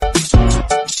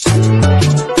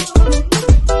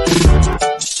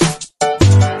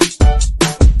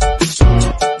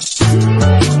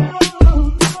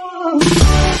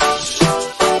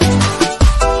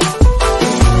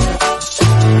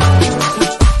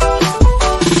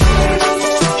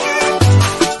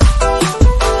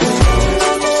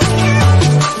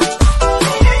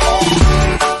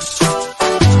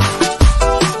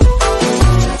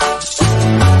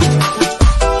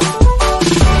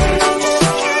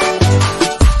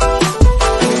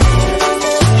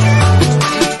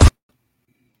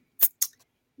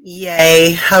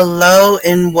Yay. Hello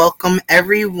and welcome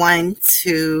everyone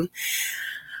to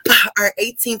our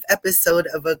 18th episode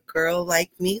of A Girl Like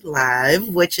Me Live,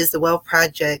 which is the Well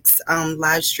Project's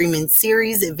live streaming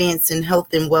series advancing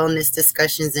health and wellness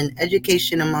discussions and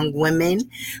education among women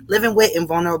living with and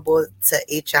vulnerable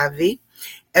to HIV.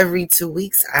 Every 2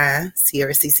 weeks, I,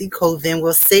 CRCC Colvin,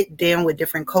 will sit down with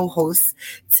different co-hosts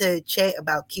to chat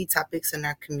about key topics in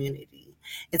our community.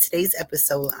 In today's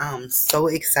episode, I'm so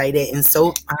excited and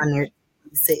so honored to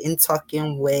be sitting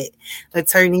talking with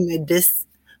attorney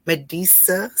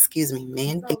Mandisa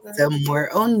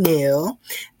Moore-O'Neal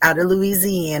out of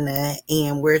Louisiana,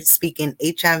 and we're speaking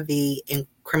HIV and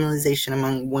criminalization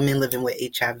among women living with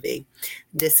HIV.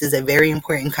 This is a very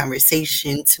important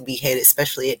conversation to be had,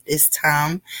 especially at this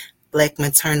time, Black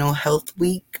Maternal Health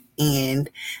Week, and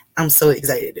I'm so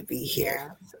excited to be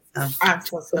here. I'm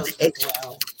so stoked as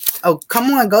well. Oh,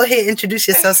 come on, go ahead, introduce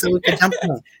yourself so we can jump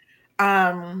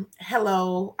in.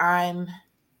 Hello, I'm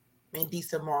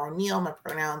Mandisa Moore-O'Neal. My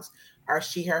pronouns are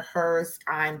she, her, hers.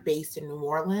 I'm based in New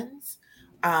Orleans.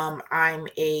 I'm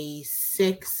a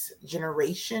 6th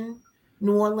generation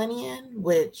New Orleanian,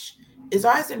 which is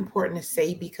always important to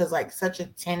say because like such a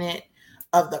tenet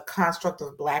of the construct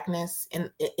of Blackness in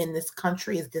this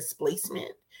country is displacement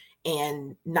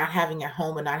and not having a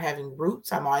home and not having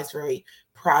roots. I'm always very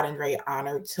proud and very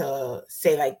honored to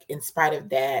say, like, in spite of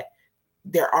that,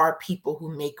 there are people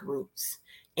who make roots,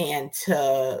 and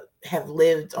to have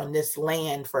lived on this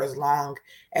land for as long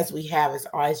as we have is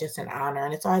always just an honor.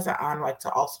 And it's always an honor, like,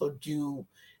 to also do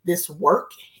this work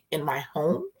in my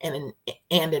home and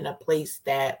in a place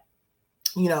that,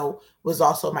 you know, was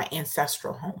also my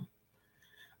ancestral home.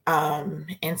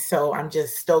 And so I'm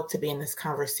just stoked to be in this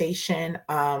conversation.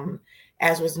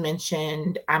 As was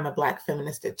mentioned, I'm a Black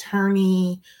feminist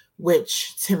attorney,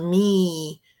 which to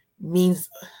me means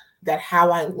that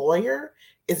how I lawyer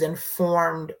is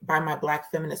informed by my Black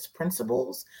feminist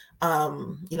principles.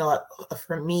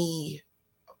 For me,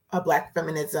 Black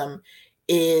feminism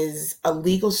is a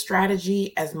legal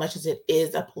strategy as much as it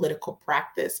is a political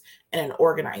practice and an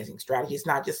organizing strategy. It's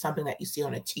not just something that you see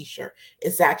on a t-shirt.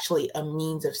 It's actually a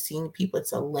means of seeing people.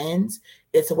 It's a lens.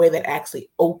 It's a way that actually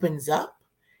opens up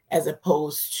as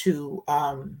opposed to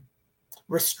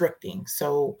restricting.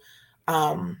 So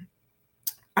I'm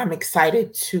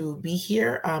excited to be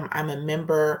here. I'm a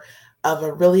member of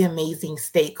a really amazing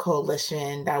state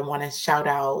coalition that I want to shout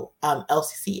out,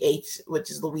 LCCH, which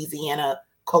is Louisiana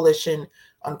Coalition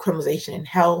on Criminalization and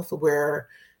Health. We're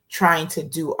trying to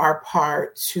do our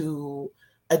part to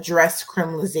address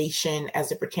criminalization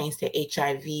as it pertains to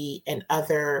HIV and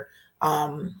other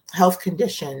health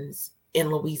conditions in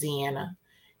Louisiana.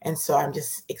 And so I'm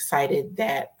just excited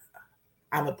that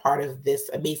I'm a part of this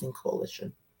amazing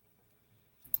coalition.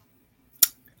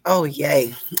 Oh,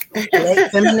 yay.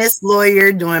 Black feminist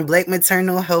lawyer doing Black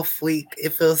Maternal Health Week.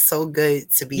 It feels so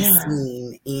good to be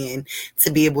seen and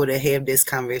to be able to have this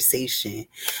conversation.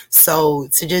 So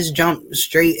to just jump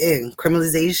straight in,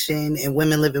 criminalization and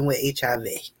women living with HIV.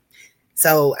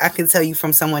 So I can tell you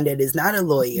from someone that is not a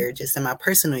lawyer, just in my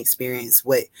personal experience,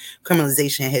 what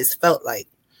criminalization has felt like.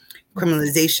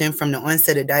 Criminalization from the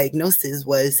onset of diagnosis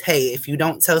was, hey, if you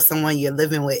don't tell someone you're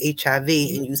living with HIV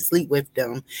and you sleep with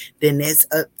them, then that's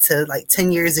up to like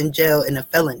 10 years in jail and a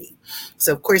felony.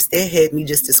 So of course that had me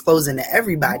just disclosing to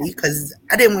everybody because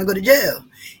I didn't want to go to jail.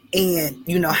 And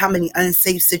you know how many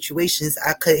unsafe situations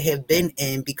I could have been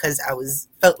in because I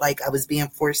felt like I was being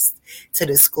forced to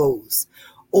disclose.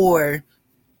 Or,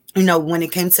 you know, when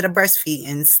it came to the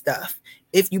breastfeeding stuff,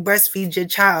 if you breastfeed your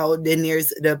child, then there's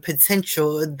the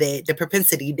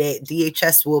propensity that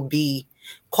DHS will be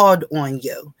called on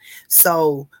you.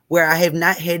 So where I have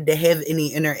not had to have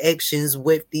any interactions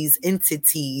with these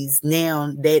entities,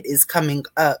 now that is coming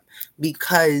up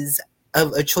because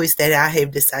of a choice that I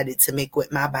have decided to make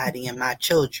with my body and my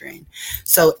children.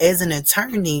 So as an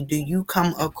attorney, do you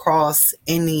come across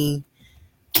any,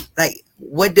 like,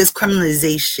 what does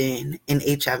criminalization in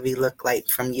HIV look like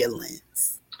from your lens?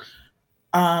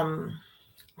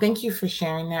 Thank you for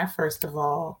sharing that, first of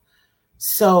all.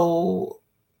 So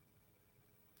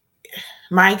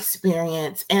my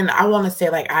experience, and I want to say,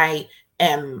 like, I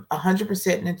am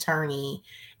 100% an attorney,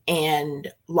 and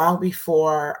long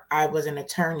before I was an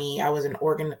attorney, I was an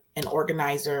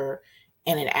organizer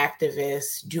and an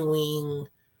activist doing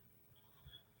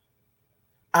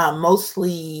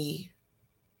mostly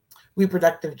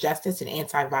reproductive justice and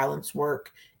anti-violence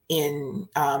work in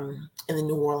the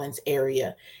New Orleans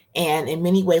area. And in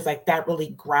many ways, like that really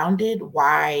grounded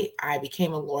why I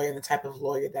became a lawyer and the type of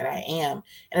lawyer that I am.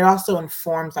 And it also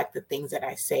informs like the things that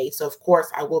I say. So of course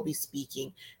I will be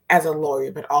speaking as a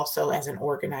lawyer, but also as an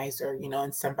organizer, you know,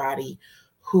 and somebody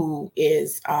who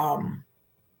is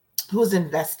who's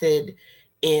invested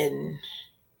in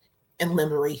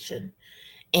liberation.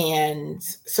 And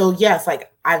so yes,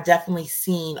 like I've definitely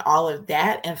seen all of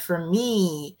that. And for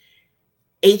me,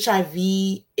 HIV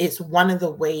is one of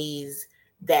the ways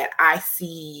that I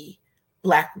see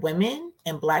Black women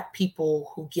and Black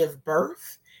people who give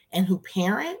birth and who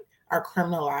parent are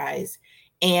criminalized.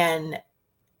 And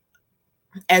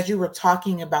as you were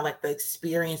talking about like the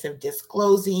experience of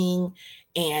disclosing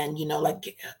and, you know,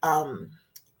 like and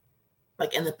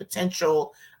the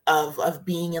potential of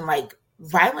being in like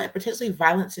potentially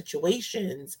violent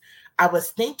situations, I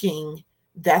was thinking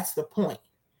that's the point.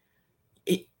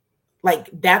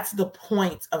 That's the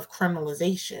point of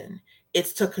criminalization.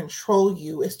 It's to control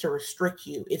you, it's to restrict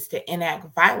you, it's to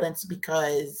enact violence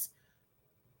because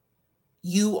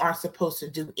you aren't supposed to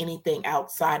do anything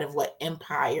outside of what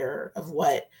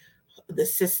the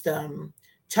system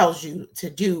tells you to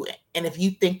do. And if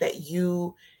you think that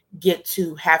you get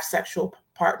to have sexual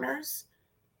partners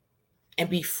and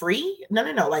be free, no.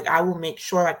 Like I will make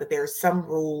sure like that there's some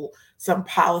rule, some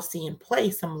policy in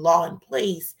place, some law in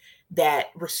place that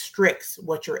restricts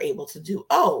what you're able to do.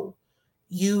 Oh,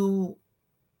 you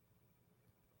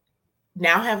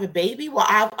now have a baby? Well,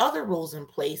 I have other rules in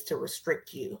place to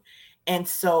restrict you. And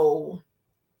so,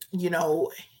 you know,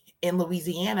 in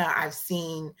Louisiana, I've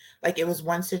seen like it was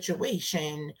one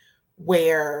situation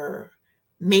where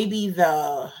maybe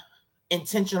the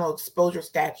intentional exposure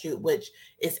statute, which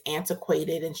is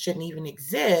antiquated and shouldn't even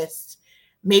exist,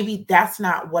 maybe that's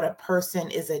not what a person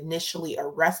is initially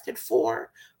arrested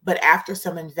for, but after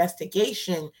some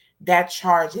investigation, that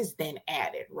charge is then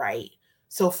added, right?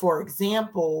 So for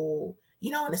example,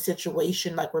 you know, in a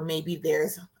situation like where maybe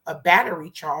there's a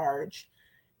battery charge,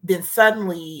 then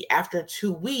suddenly after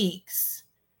 2 weeks,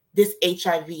 this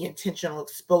HIV intentional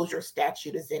exposure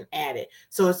statute is then added.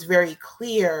 So it's very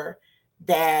clear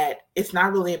that it's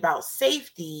not really about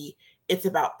safety, it's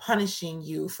about punishing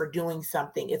you for doing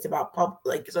something. It's about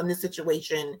so in this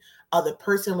situation, the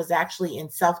person was actually in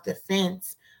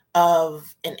self-defense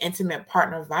of an intimate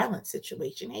partner violence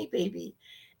situation. Hey, baby.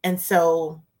 And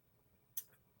so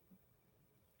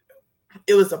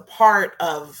it was a part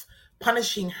of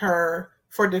punishing her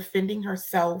for defending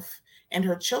herself and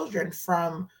her children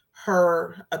from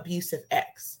her abusive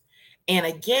ex. And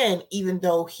again, even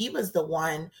though he was the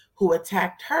one who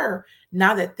attacked her,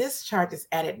 now that this charge is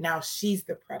added, now she's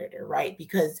the predator, right?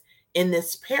 Because in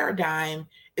this paradigm,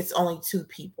 it's only two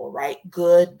people, right?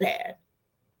 Good, bad.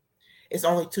 It's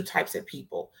only two types of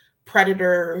people: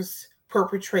 predators,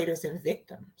 perpetrators, and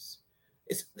victims.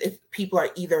 If people are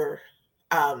either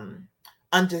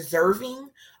undeserving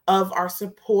of our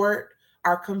support,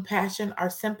 our compassion, our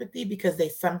sympathy, because they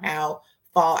somehow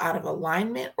fall out of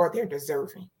alignment, or they're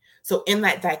deserving. So in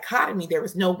that dichotomy, there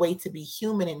was no way to be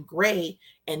human and gray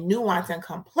and nuanced and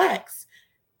complex.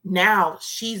 Now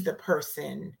she's the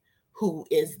person who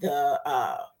is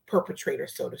the perpetrator,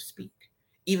 so to speak,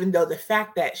 even though the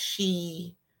fact that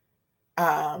she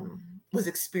was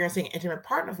experiencing intimate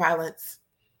partner violence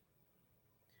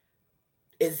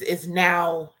is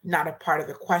now not a part of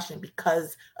the question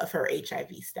because of her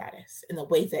HIV status and the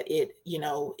ways that it, you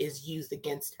know, is used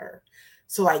against her.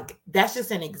 So like, that's just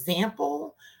an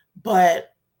example,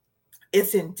 but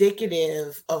it's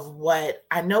indicative of what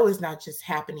I know is not just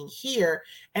happening here.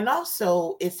 And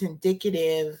also it's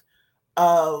indicative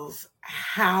of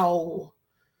how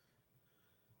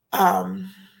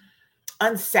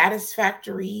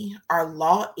unsatisfactory our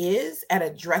law is at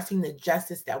addressing the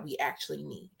justice that we actually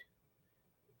need.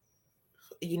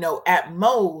 You know, at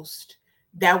most,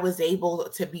 that was able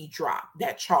to be dropped,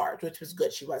 that charge, which was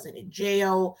good. She wasn't in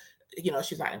jail. You know,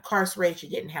 she's not incarcerated. She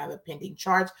didn't have a pending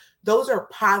charge. Those are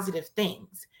positive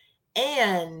things.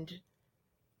 And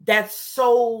that's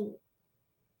so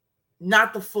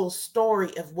not the full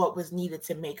story of what was needed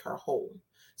to make her whole.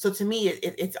 So to me,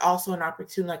 it's also an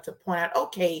opportunity to point out,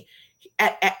 okay,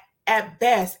 at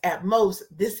best, at most,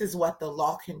 this is what the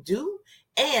law can do.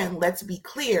 And let's be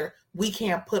clear, we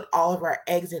can't put all of our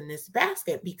eggs in this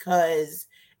basket, because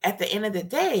at the end of the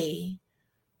day,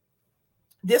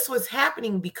 this was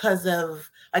happening because of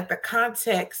like the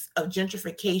context of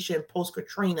gentrification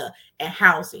post-Katrina and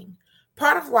housing.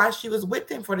 Part of why she was with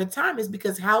them for the time is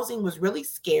because housing was really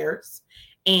scarce,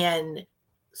 and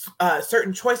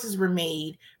certain choices were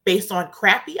made based on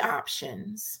crappy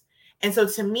options. And so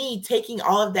to me, taking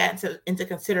all of that into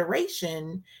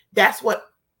consideration, that's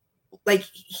what, like,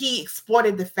 he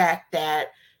exploited the fact that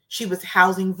she was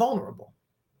housing vulnerable.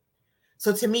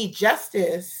 So to me,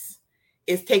 justice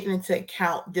is taking into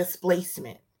account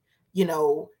displacement,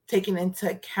 taking into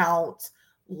account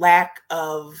lack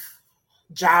of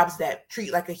jobs that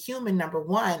treat like a human, number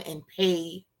one, and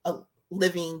pay a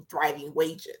living, thriving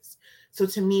wages. So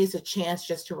to me, it's a chance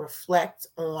just to reflect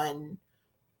on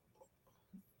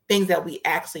things that we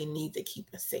actually need to keep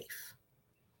us safe.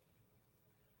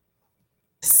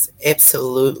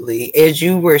 Absolutely. As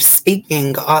you were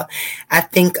speaking, I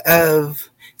think of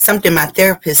something my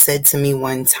therapist said to me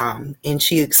one time, and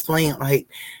she explained like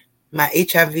my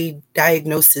HIV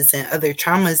diagnosis and other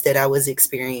traumas that I was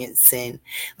experiencing,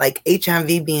 like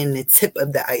HIV being the tip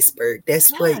of the iceberg. That's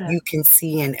what Yeah. you can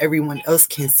see and everyone else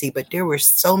can see. But there were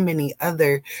so many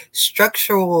other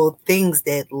structural things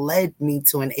that led me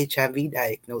to an HIV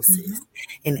diagnosis.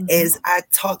 And as I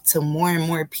talked to more and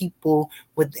more people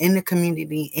within the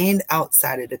community and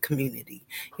outside of the community,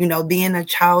 being a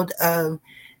child of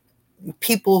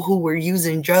people who were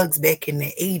using drugs back in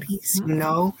the 80s,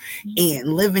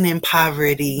 and living in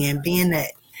poverty and being a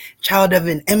child of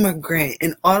an immigrant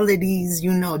and all of these,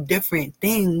 different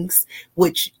things,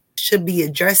 which should be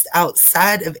addressed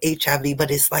outside of HIV, but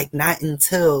it's like not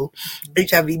until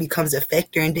HIV becomes a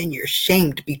factor, and then you're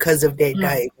shamed because of that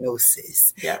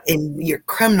diagnosis. Yep. And you're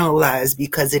criminalized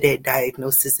because of that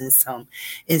diagnosis in some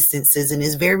instances. And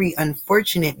it's very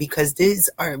unfortunate because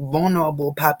these are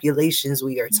vulnerable populations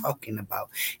we are talking about.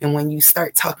 And when you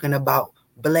start talking about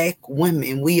Black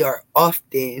women, we are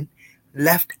often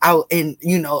left out, and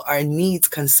our needs,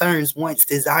 concerns, wants,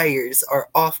 desires are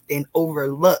often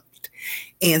overlooked.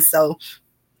 And so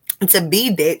to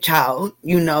be that child,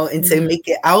 and to make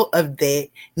it out of that,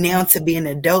 now to be an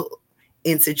adult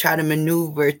and to try to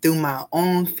maneuver through my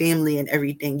own family and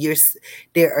everything,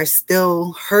 there are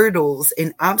still hurdles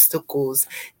and obstacles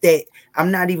that I'm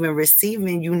not even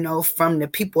receiving, from the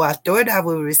people I thought I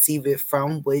would receive it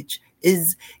from, which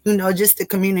is, just the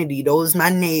community, those my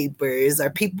neighbors or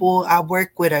people I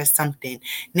work with or something.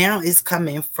 Now it's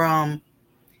coming from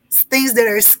things that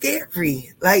are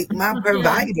scary, like my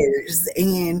providers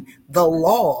and the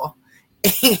law.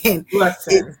 And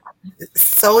Listen.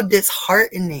 it's so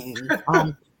disheartening.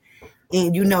 And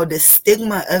the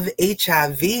stigma of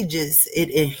HIV it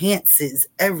enhances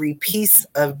every piece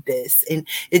of this. And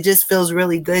it just feels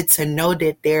really good to know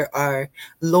that there are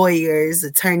lawyers,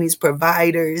 attorneys,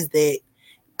 providers that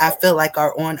I feel like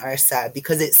are on our side,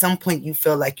 because at some point you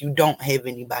feel like you don't have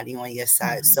anybody on your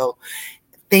side. So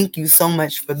thank you so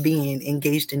much for being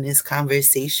engaged in this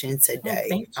conversation today.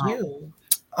 Thank you.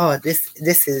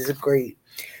 This is great.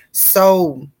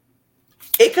 So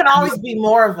it can always be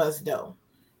more of us, though.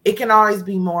 It can always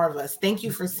be more of us. Thank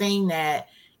you for saying that.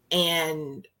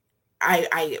 And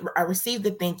I received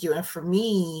the thank you. And for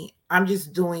me, I'm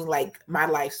just doing like my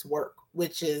life's work,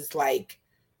 which is like,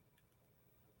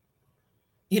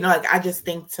 like I just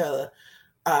think to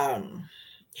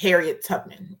Harriet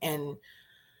Tubman, and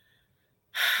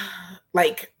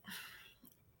like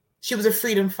she was a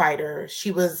freedom fighter.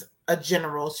 She was a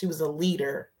general. She was a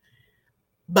leader.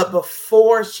 But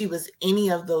before she was any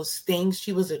of those things,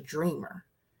 she was a dreamer.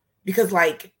 Because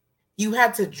like you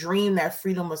had to dream that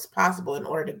freedom was possible in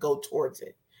order to go towards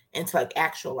it and to like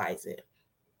actualize it.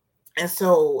 And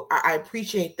so I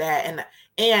appreciate that.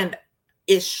 And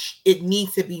it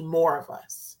needs to be more of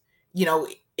us.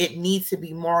 It needs to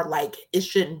be more, like it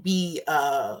shouldn't be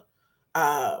a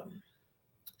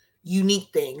unique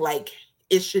thing. Like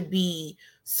it should be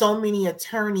so many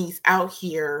attorneys out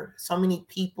here, so many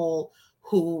people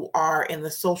who are in the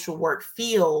social work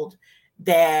field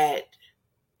that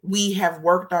we have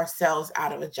worked ourselves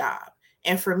out of a job.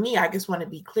 And for me, I just want to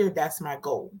be clear, that's my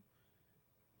goal.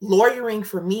 Lawyering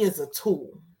for me is a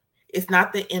tool. It's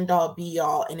not the end all be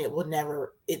all, and it will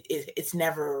never, it's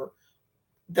never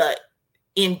the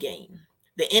end game.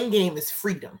 The end game is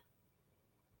freedom.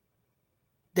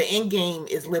 The end game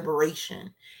is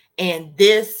liberation. And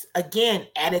this, again,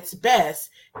 at its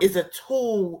best, is a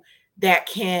tool that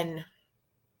can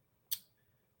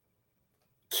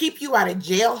keep you out of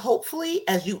jail, hopefully,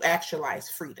 as you actualize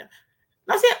freedom.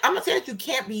 I'm not saying that you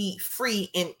can't be free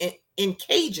in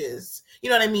cages, you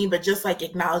know what I mean? But just like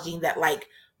acknowledging that, like,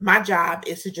 my job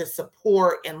is to just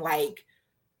support and like,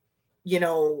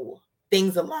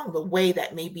 things along the way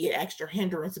that may be an extra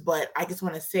hindrance. But I just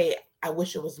want to say, I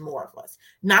wish it was more of us,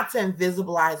 not to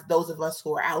invisibilize those of us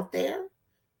who are out there,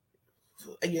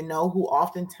 who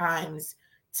oftentimes,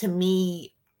 to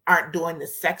me, aren't doing the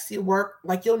sexy work.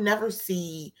 Like you'll never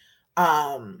see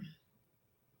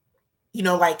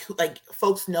like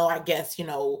folks know, I guess,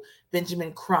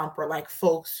 Benjamin Crump, or like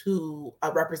folks who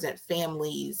represent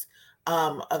families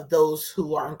of those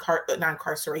who are not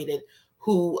incarcerated,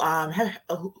 who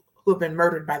have been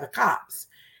murdered by the cops.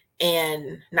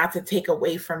 And not to take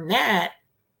away from that,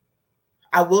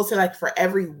 I will say, like, for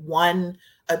every one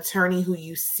attorney who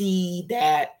you see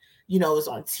that, is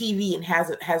on TV and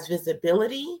has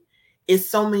visibility, is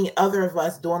so many other of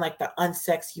us doing like the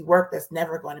unsexy work that's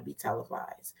never going to be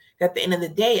televised. At the end of the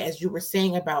day, as you were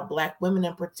saying about Black women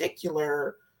in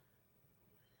particular,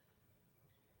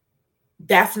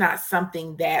 that's not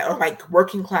something that, or like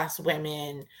working class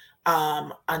women,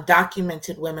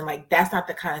 undocumented women, like that's not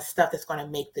the kind of stuff that's going to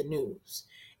make the news.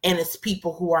 And it's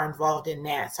people who are involved in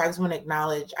that. So I just want to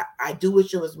acknowledge, I do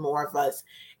wish it was more of us.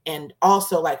 And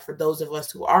also, like, for those of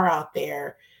us who are out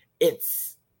there,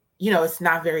 it's, it's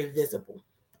not very visible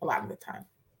a lot of the time.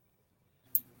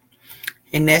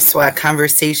 And that's why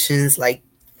conversations like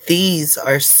these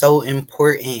are so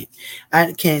important.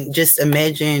 I can just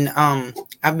imagine,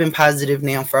 I've been positive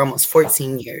now for almost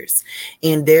 14 years.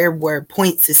 And there were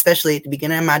points, especially at the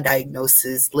beginning of my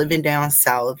diagnosis, living down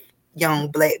south, young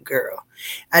Black girl,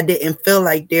 I didn't feel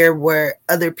like there were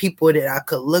other people that I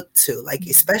could look to, like,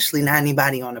 especially not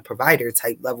anybody on a provider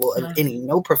type level of any,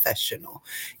 no professional,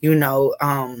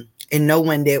 and no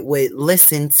one that would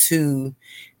listen to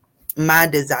my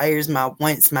desires, my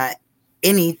wants, my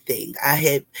anything.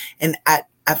 I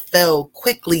fell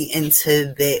quickly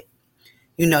into that,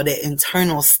 that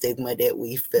internal stigma that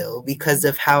we feel because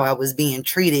of how I was being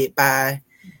treated by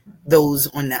those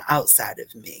on the outside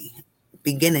of me,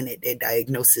 beginning at their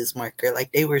diagnosis marker.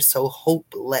 Like, they were so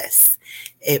hopeless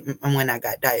when I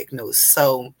got diagnosed.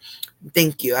 So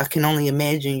thank you. I can only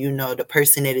imagine, the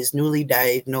person that is newly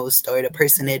diagnosed or the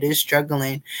person that is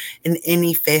struggling in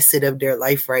any facet of their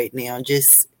life right now,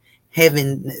 just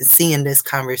seeing this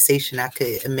conversation, I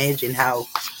could imagine how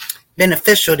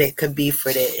beneficial that could be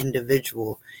for that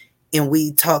individual. And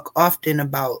we talk often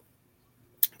about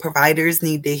providers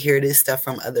need to hear this stuff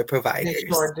from other providers. They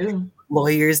sure do.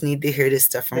 Lawyers need to hear this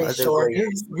stuff from other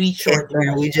lawyers. We sure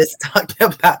do. We just talked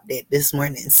about that this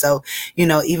morning. So,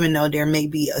 even though there may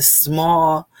be a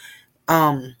small,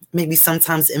 maybe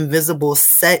sometimes invisible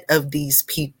set of these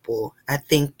people, I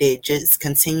think that just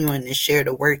continuing to share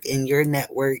the work in your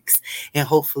networks, and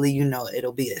hopefully,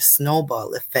 it'll be a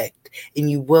snowball effect and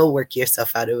you will work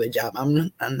yourself out of a job.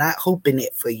 I'm not hoping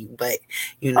it for you, but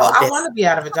I want to be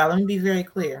out of a job. Let me be very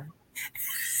clear.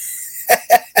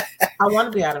 I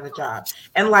want to be out of a job.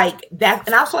 And like that,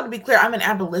 and I also want to be clear, I'm an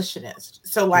abolitionist.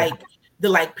 So like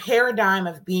the paradigm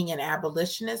of being an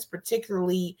abolitionist,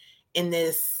 particularly in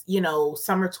this,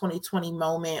 summer 2020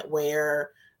 moment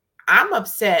where I'm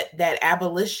upset that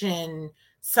abolition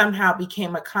somehow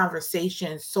became a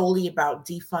conversation solely about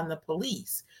defund the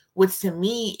police, which to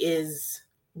me is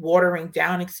watering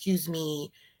down,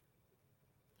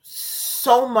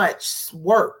 so much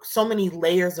work, so many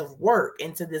layers of work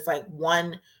into this like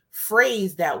one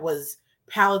phrase that was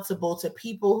palatable to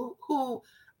people who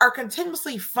are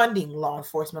continuously funding law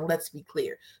enforcement. Let's be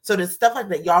clear. So the stuff like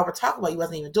that y'all were talking about, you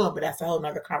wasn't even doing, but that's a whole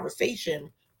nother conversation.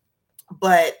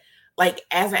 But like,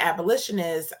 as an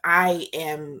abolitionist, I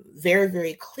am very,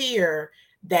 very clear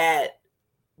that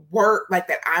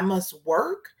I must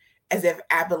work as if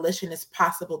abolition is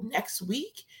possible next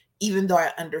week, even though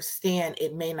I understand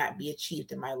it may not be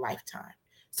achieved in my lifetime.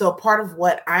 So part of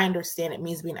what I understand it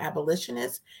means being an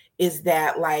abolitionist is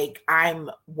that like I'm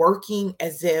working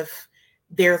as if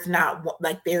there's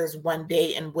one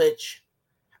day in which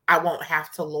I won't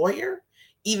have to lawyer,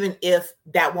 even if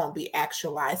that won't be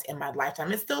actualized in my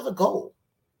lifetime. It's still the goal.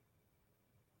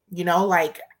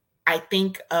 Like I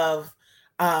think of,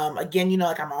 again,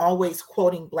 like I'm always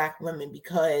quoting Black women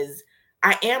because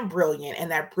I am brilliant,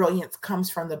 and that brilliance comes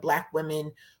from the Black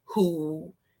women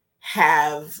who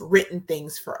have written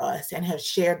things for us and have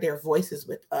shared their voices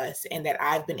with us, and that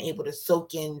I've been able to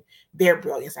soak in their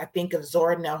brilliance. I think of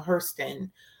Zora Neale Hurston,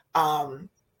 an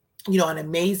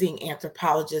amazing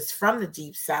anthropologist from the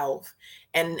Deep South.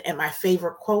 And my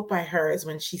favorite quote by her is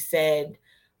when she said,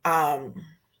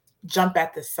 jump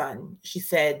at the sun. She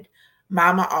said,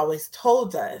 Mama always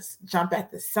told us, jump at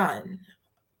the sun.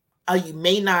 You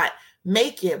may not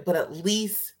make it, but at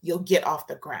least you'll get off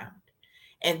the ground.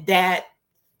 And that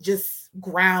just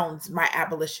grounds my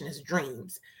abolitionist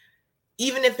dreams.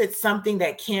 Even if it's something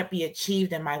that can't be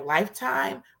achieved in my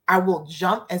lifetime, I will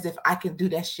jump as if I can do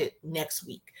that shit next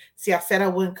week. See, I said I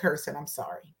wouldn't curse, and I'm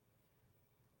sorry.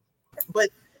 But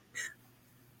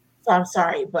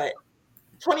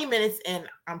 20 minutes in,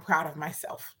 I'm proud of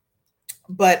myself.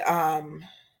 But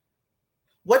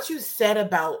what you said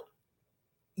about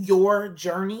your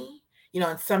journey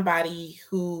and somebody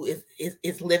who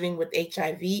is living with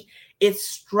HIV, it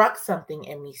struck something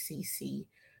in me, CC,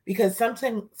 because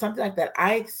something like that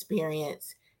I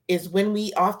experience is when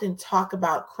we often talk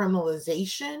about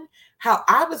criminalization. How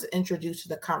I was introduced to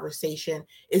the conversation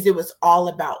is it was all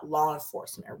about law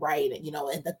enforcement, right? And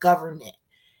the government.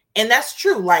 And that's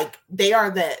true. Like, they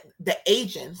are the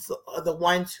agents, the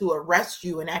ones who arrest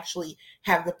you and actually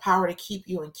have the power to keep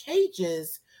you in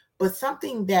cages. But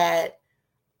something that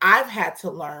I've had to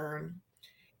learn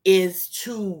is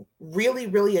to really,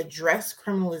 really address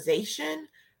criminalization.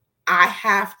 I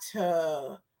have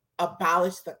to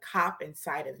abolish the cop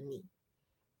inside of me.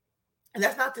 And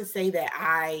that's not to say that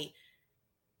I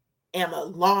am a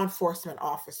law enforcement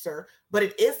officer, but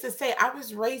it is to say I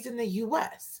was raised in the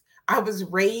US. I was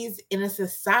raised in a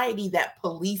society that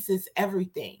polices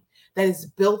everything, that is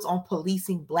built on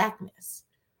policing Blackness.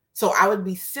 So I would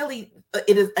be silly.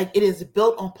 It is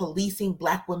built on policing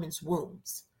Black women's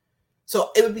wombs.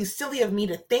 So it would be silly of me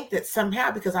to think that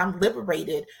somehow, because I'm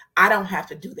liberated, I don't have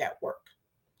to do that work.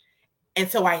 And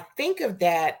so I think of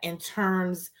that in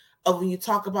terms of when you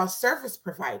talk about service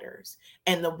providers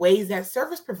and the ways that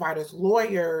service providers,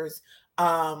 lawyers,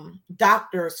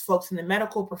 doctors, folks in the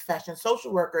medical profession,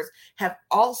 social workers have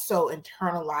also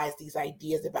internalized these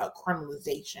ideas about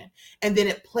criminalization. And then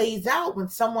it plays out when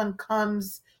someone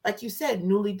comes, like you said,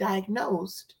 newly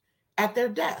diagnosed at their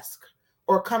desk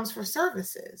or comes for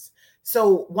services.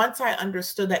 So once I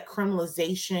understood that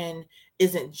criminalization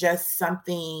isn't just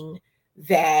something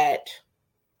that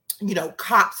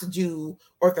cops do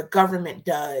or the government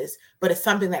does, but it's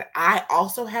something that I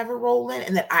also have a role in,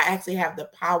 and that I actually have the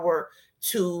power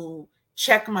to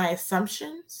check my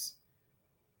assumptions.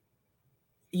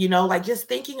 Like just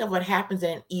thinking of what happens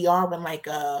in an ER when like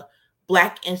a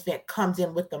Black infant comes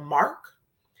in with the mark,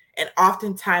 and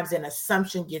oftentimes an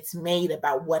assumption gets made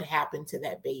about what happened to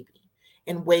that baby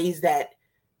in ways that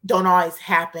don't always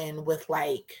happen with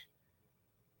like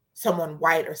someone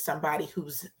white or somebody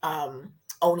who's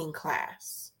owning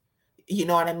class. You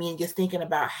know what I mean? Just thinking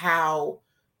about how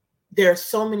there are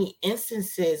so many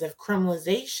instances of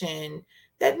criminalization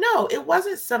that no, it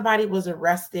wasn't somebody was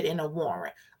arrested in a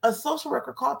warrant. A social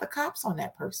worker called the cops on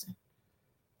that person.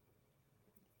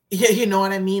 You know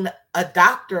what I mean? A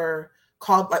doctor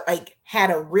called, like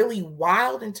had a really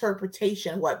wild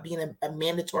interpretation of what being a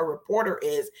mandatory reporter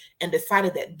is, and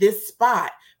decided that this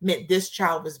spot meant this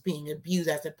child was being abused,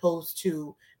 as opposed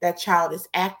to that child is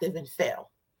active and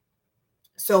fell.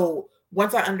 So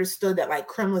once I understood that like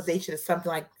criminalization is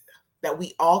something like that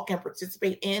we all can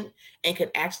participate in and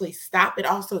can actually stop, it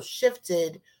also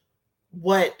shifted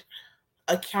what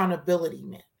accountability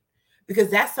meant.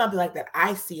 Because that's something like that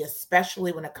I see,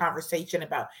 especially when a conversation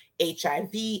about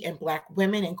HIV and Black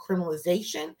women and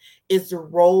criminalization is the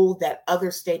role that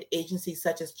other state agencies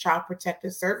such as Child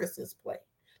Protective Services play.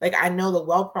 Like I know the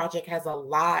Well Project has a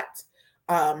lot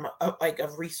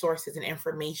of resources and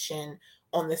information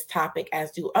on this topic,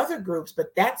 as do other groups,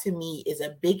 but that to me is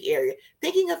a big area.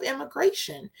 Thinking of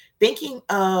immigration, thinking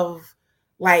of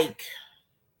like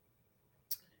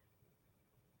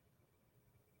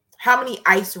how many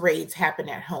ICE raids happen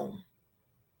at home.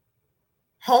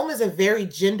 Home is a very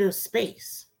gender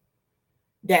space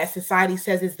that society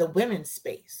says is the women's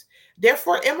space.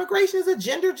 Therefore, immigration is a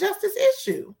gender justice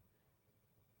issue.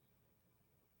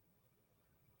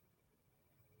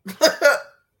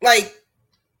 Like,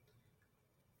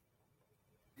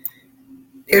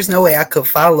 there's no way I could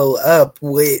follow up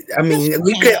with, I mean,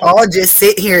 we could all just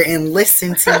sit here and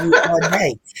listen to you all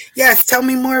day. Yes, tell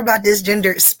me more about this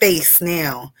gendered space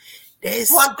now.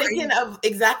 Well, I'm thinking of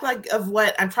exactly like of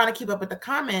what I'm trying to keep up with the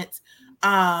comments,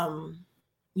 of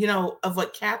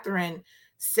what Catherine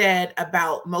said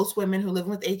about most women who live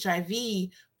with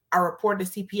HIV are reported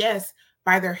to CPS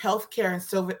by their healthcare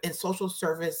and social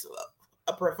service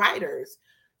providers.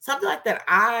 Something like that.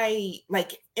 I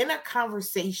like in a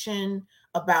conversation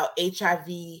about HIV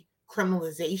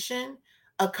criminalization,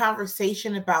 a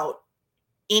conversation about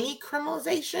any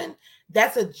criminalization,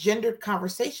 that's a gendered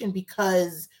conversation,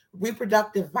 because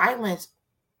reproductive violence,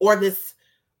 or this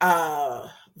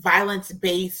violence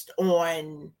based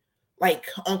on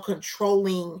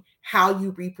controlling how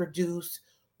you reproduce,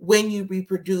 when you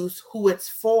reproduce, who it's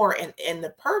for, and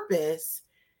the purpose,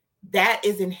 that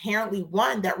is inherently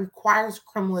one that requires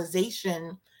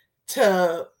criminalization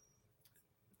to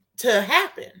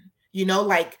happen.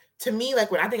 Like to me, like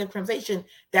when I think of criminalization,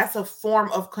 that's a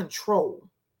form of control.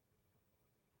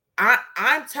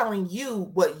 I'm telling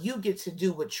you what you get to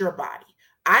do with your body.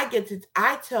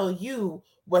 I tell you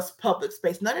what's public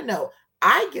space. No.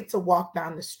 I get to walk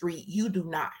down the street. You do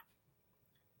not.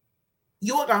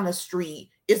 You walk down the street.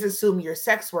 is assume you're a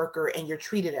sex worker and you're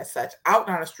treated as such. Out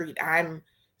on the street, I'm,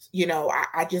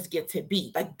 I just get to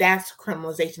be. Like, that's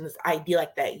criminalization, this idea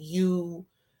like that you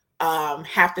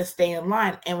have to stay in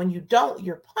line. And when you don't,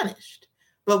 you're punished.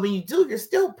 But when you do, you're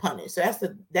still punished. So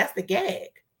that's the gag.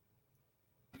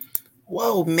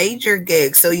 Whoa, major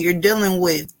gag. So you're dealing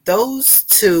with those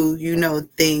two,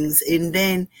 things, and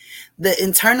then the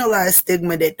internalized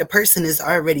stigma that the person is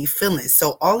already feeling.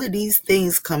 So all of these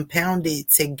things compounded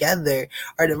together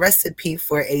are the recipe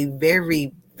for a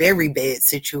very, very bad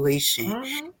situation.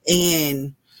 Mm-hmm.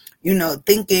 And,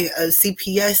 thinking of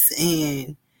CPS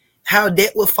and how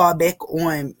that would fall back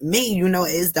on me,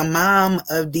 as the mom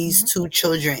of these two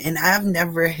children. And I've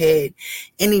never had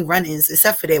any run-ins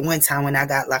except for that one time when I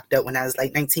got locked up when I was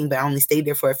like 19, but I only stayed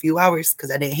there for a few hours because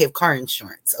I didn't have car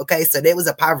insurance. Okay, so that was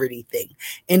a poverty thing.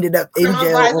 Ended up in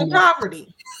jail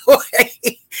poverty.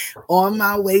 On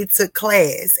my way to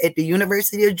class at the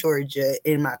University of Georgia,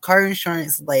 and my car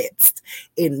insurance lapsed,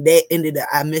 and that ended up,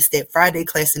 I missed that Friday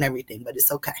class and everything, but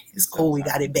it's okay. It's cool. We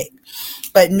got it back.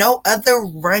 But no other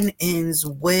run-ins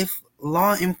with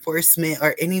law enforcement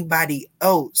or anybody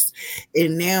else.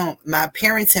 And now my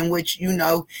parenting, which,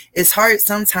 it's hard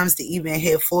sometimes to even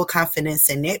have full confidence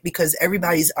in that because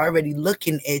everybody's already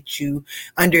looking at you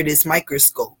under this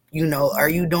microscope. Are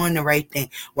you doing the right thing?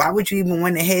 Why would you even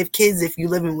want to have kids if you're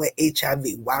living with HIV?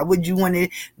 Why would you want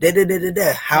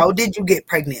to How did you get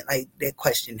pregnant? Like that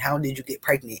question, how did you get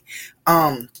pregnant?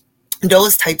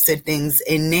 Those types of things.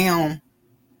 And now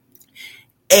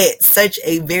at such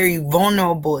a very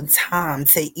vulnerable time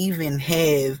to even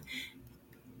have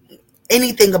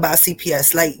anything about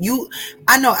CPS. Like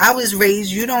I know I was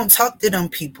raised, you don't talk to them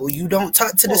people. You don't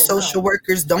talk to the social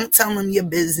workers. Don't tell them your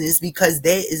business because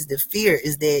that is the fear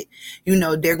is that,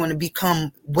 they're going to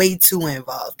become way too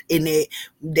involved. And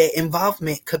that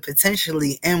involvement could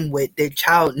potentially end with the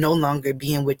child no longer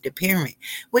being with the parent,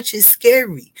 which is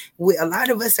scary. A lot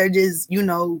of us are just,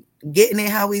 getting it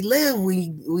how we live. We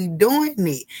doing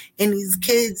it. And these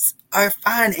kids are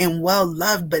fine and well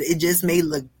loved, but it just may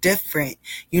look different,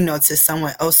 to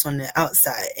someone else on the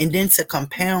outside. And then to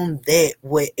compound that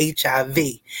with HIV,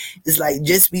 it's like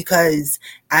just because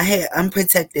I had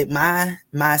unprotected my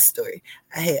story.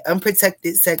 I had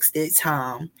unprotected sex that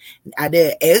time. I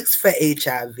didn't ask for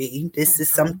HIV. This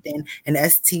is something, an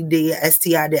STD,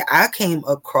 STI that I came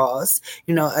across.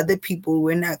 Other people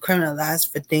were not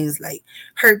criminalized for things like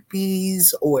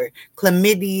herpes or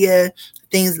chlamydia,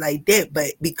 things like that.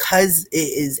 But because it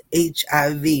is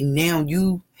HIV, now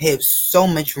you have so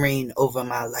much reign over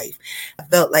my life. I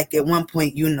felt like at one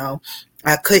point,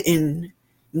 I couldn't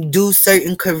do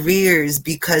certain careers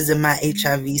because of my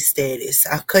HIV status.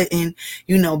 I couldn't,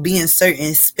 be in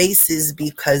certain spaces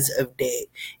because of that.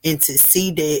 And to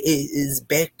see that it is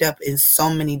backed up in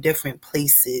so many different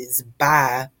places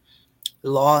by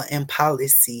law and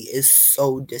policy is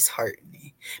so disheartening.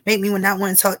 Make me not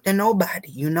want to talk to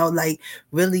nobody, like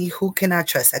really, who can I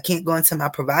trust? I can't go into my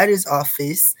provider's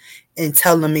office and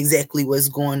tell them exactly what's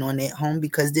going on at home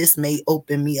because this may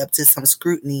open me up to some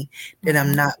scrutiny that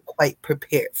I'm not quite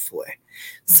prepared for.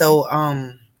 So,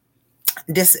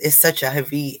 this is such a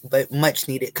heavy but much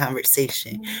needed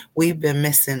conversation. We've been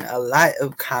missing a lot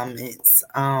of comments.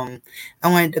 I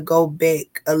wanted to go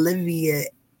back. Olivia,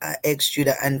 I asked you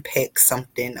to unpack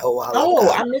something a while ago.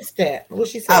 Oh, I missed that. What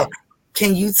she said?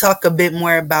 Can you talk a bit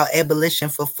more about abolition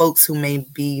for folks who may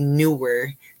be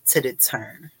newer to the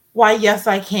term? Why, yes,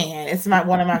 I can. It's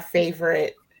one of my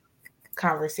favorite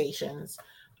conversations.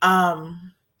 So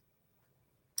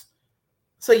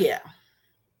yeah,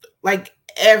 like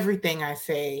everything I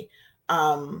say,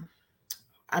 I'm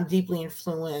deeply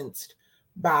influenced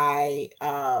by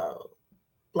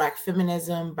Black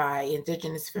feminism, by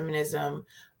Indigenous feminism.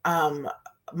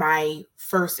 My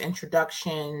first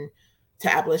introduction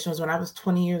to abolition was when I was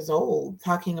 20 years old,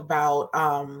 talking about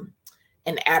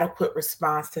an adequate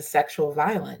response to sexual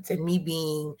violence, and me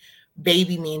being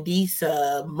baby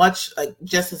Mandisa, much like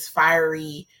just as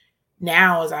fiery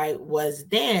now as I was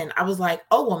then. I was like,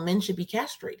 oh, well, men should be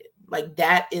castrated. Like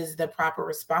that is the proper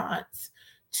response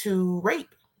to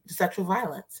rape, to sexual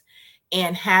violence.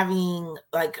 And having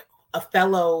like a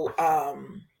fellow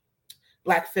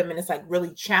Black feminist like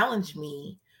really challenge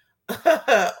me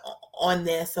on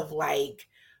this of like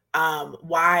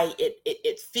why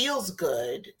it feels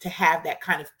good to have that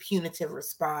kind of punitive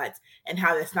response and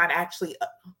how that's not actually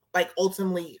like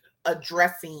ultimately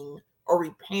addressing or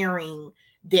repairing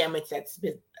damage that's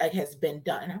been has been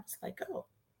done. And I was like, oh,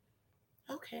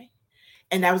 okay.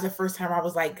 And that was the first time I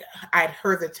was like, I'd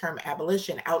heard the term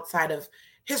abolition outside of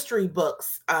history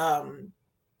books,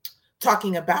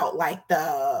 talking about like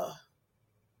the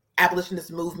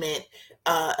abolitionist movement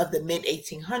of the mid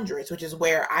 1800s, which is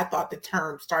where I thought the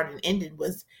term started and ended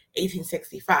was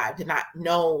 1865. Did not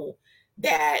know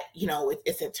that, you know,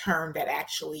 it's a term that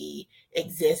actually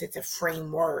exists. It's a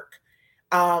framework.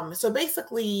 So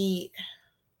basically,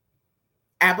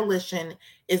 abolition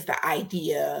is the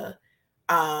idea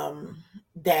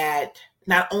that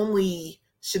not only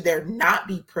should there not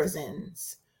be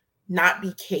prisons, not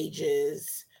be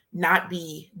cages, not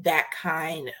be that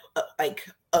kind of, like,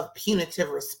 of punitive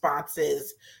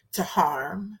responses to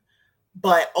harm,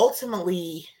 but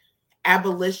ultimately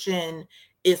abolition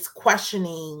is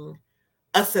questioning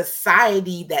a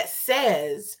society that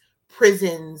says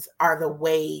prisons are the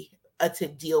way to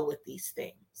deal with these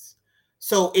things.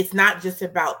 So it's not just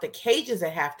about the cages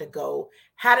that have to go.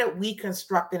 How did we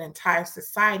construct an entire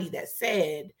society that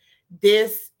said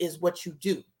this is what you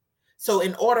do? So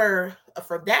in order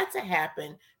for that to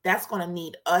happen, that's going to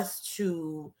need us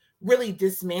to really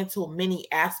dismantle many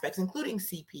aspects, including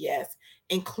CPS,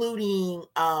 including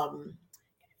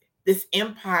this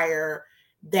empire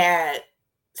that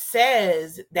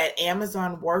says that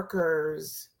Amazon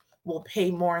workers will pay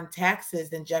more in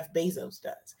taxes than Jeff Bezos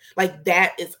does. Like,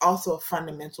 that is also a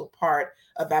fundamental part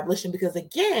of abolition, because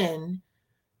again,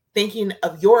 thinking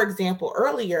of your example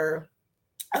earlier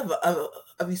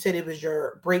of you said it was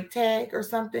your brake tag or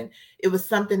something. It was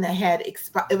something that had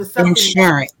expired. It was something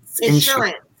insurance.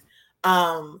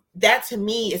 That to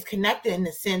me is connected in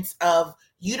the sense of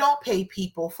you don't pay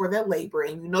people for their labor,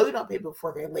 and you know you don't pay people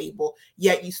for their labor,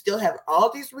 yet you still have all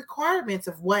these requirements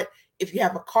of what, if you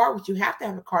have a car, which you have to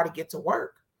have a car to get to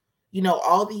work, you know,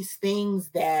 all these things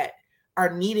that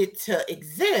are needed to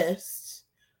exist,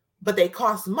 but they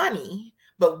cost money.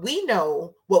 But we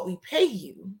know what we pay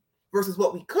you versus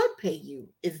what we could pay you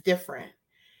is different.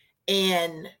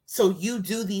 And so you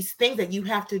do these things that you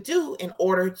have to do in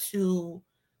order to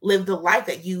live the life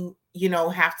that you know,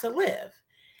 have to live.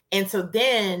 And so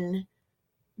then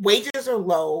wages are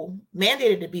low,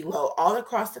 mandated to be low all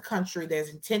across the country. There's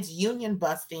intense union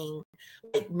busting,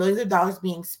 like millions of dollars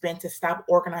being spent to stop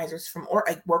organizers from, or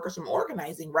like workers from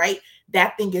organizing, right?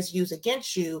 That thing gets used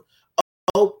against you.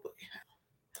 Oh,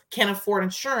 can't afford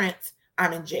insurance,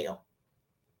 I'm in jail.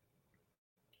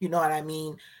 You know what I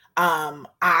mean? And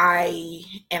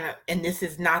this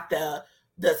is not the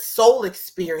sole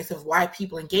experience of why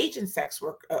people engage in sex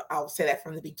work. I'll say that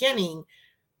from the beginning.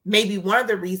 Maybe one of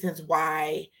the reasons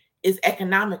why is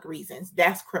economic reasons.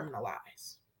 That's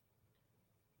criminalized.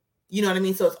 You know what I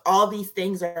mean? So it's all these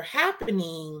things are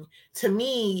happening. To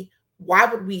me, why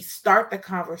would we start the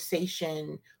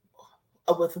conversation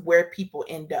with where people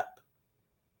end up?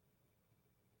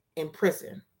 In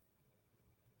prison,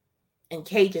 in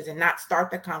cages, and not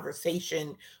start the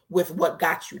conversation with what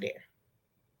got you there.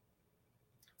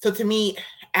 So to me,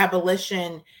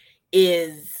 abolition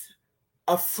is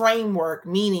a framework,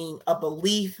 meaning a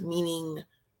belief, meaning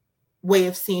way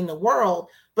of seeing the world,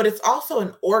 but it's also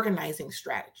an organizing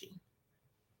strategy.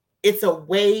 It's a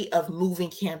way of moving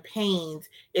campaigns.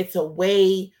 It's a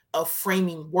way of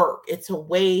framing work. It's a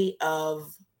way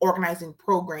of organizing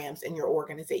programs in your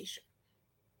organization.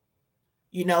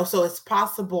 You know, so it's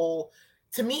possible,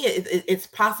 to me, it's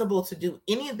possible to do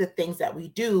any of the things that we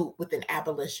do with an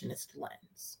abolitionist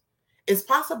lens. It's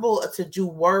possible to do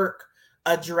work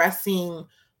addressing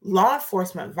law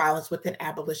enforcement violence with an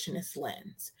abolitionist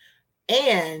lens.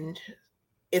 And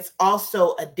it's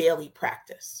also a daily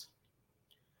practice.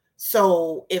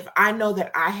 So if I know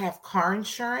that I have car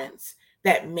insurance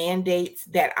that mandates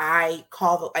that I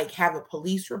have a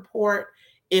police report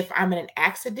if I'm in an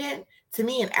accident, to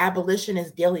me, an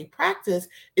abolitionist daily practice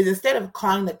is, instead of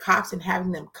calling the cops and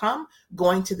having them come,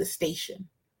 going to the station.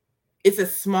 It's a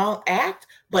small act,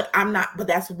 but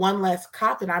that's one less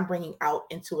cop that I'm bringing out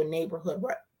into a neighborhood,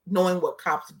 knowing what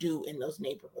cops do in those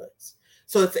neighborhoods.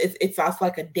 So it's also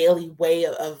like a daily way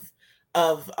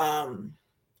of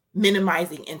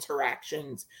minimizing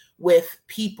interactions with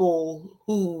people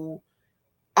who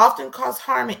often cause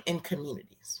harm in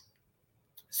communities.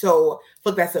 So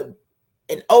look, that's an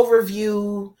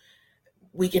overview.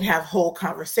 We can have whole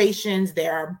conversations.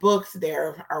 There are books,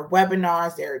 there are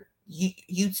webinars, there are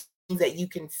YouTube that you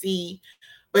can see.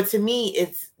 But to me,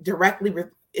 it's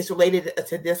related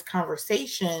to this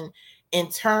conversation in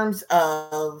terms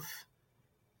of,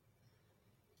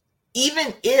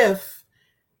 even if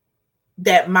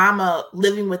that mama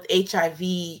living with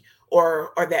HIV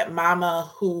or that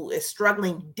mama who is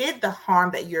struggling did the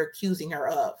harm that you're accusing her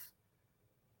of,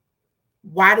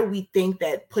 why do we think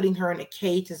that putting her in a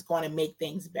cage is going to make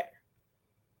things better?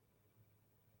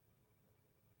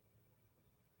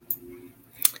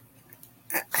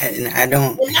 And I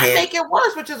don't and not have. make it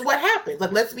worse, which is what happened.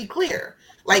 Like, let's be clear,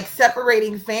 like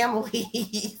separating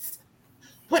families,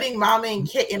 putting mama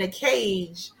in a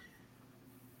cage,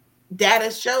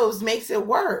 data shows makes it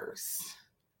worse.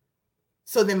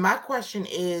 So then my question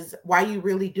is, why are you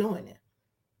really doing it?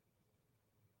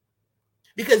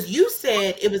 Because you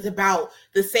said it was about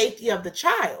the safety of the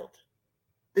child.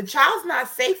 The child's not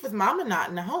safe with mama not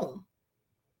in the home.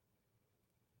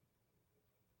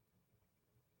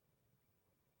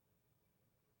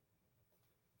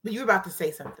 But you were about to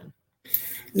say something.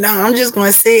 No, I'm just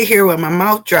gonna sit here with my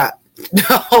mouth dropped the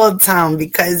whole time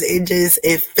because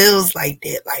it feels like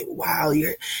that. Like, wow,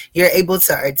 you're able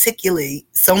to articulate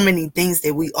so many things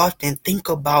that we often think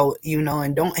about,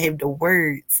 and don't have the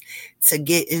words to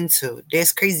get into.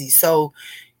 That's crazy. So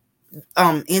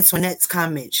Antoinette's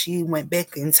comment, she went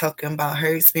back and talking about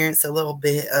her experience a little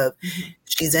bit of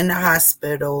she's in the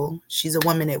hospital. She's a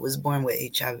woman that was born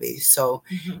with HIV. So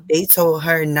they told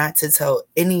her not to tell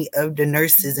any of the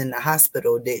nurses in the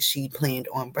hospital that she planned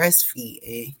on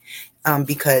breastfeeding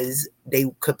because they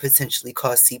could potentially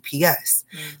cause CPS.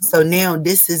 So now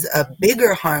this is a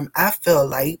bigger harm, I feel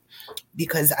like,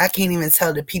 because I can't even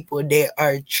tell the people that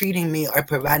are treating me or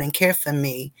providing care for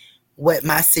me what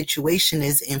my situation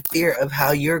is in fear of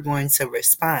how you're going to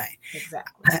respond.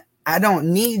 Exactly. I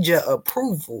don't need your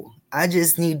approval. I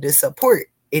just need the support.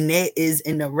 And that is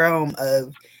in the realm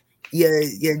of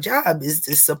your job is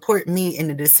to support me in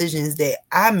the decisions that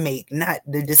I make, not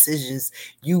the decisions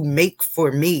you make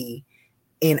for me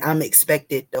and I'm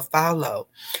expected to follow.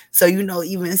 So,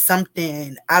 even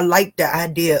something, I like the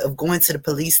idea of going to the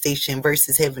police station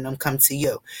versus having them come to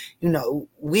you.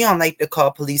 We don't like to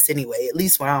call police anyway, at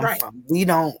least where I'm from. We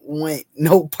don't want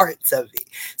no parts of it.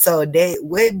 So that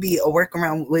would be a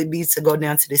workaround, would be to go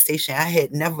down to the station. I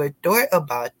had never thought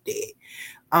about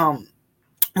that.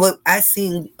 What I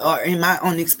seen, or in my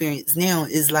own experience now,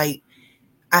 is like,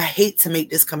 I hate to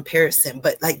make this comparison,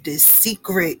 but like this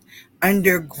secret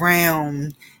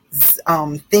underground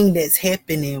thing that's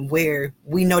happening where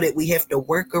we know that we have to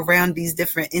work around these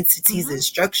different entities and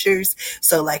structures.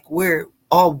 So like we're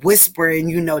all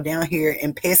whispering, down here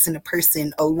and passing the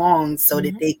person along so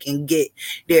that they can get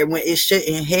there when it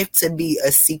shouldn't have to be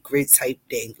a secret type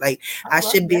thing. Like I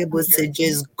should be able to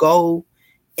just go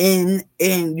in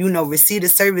and, receive the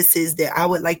services that I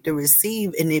would like to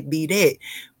receive and it be that.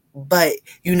 But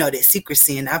that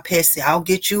secrecy, and I'll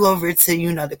get you over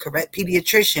to the correct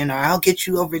pediatrician, or I'll get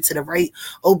you over to the right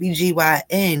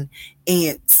OBGYN.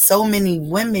 And so many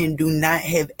women do not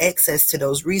have access to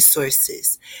those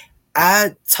resources.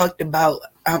 I talked about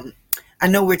I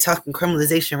know we're talking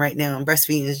criminalization right now, and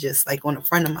breastfeeding is just like on the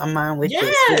front of my mind with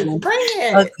this. Bring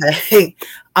it. Okay.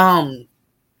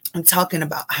 I'm talking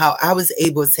about how I was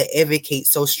able to advocate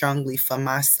so strongly for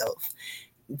myself.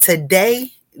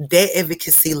 Today, that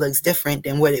advocacy looks different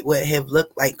than what it would have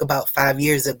looked like about 5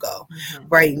 years ago.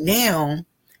 Right now,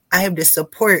 I have the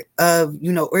support of,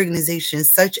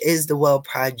 organizations such as the Well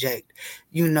Project,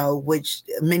 which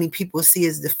many people see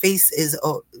as the face is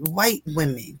white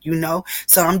women,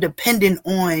 So I'm dependent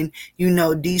on,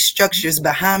 these structures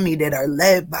behind me that are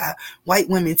led by white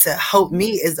women to help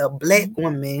me as a Black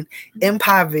woman in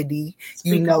poverty,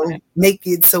 make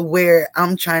it to where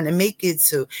I'm trying to make it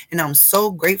to. And I'm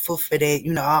so grateful for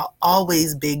that. I'll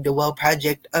always big the Well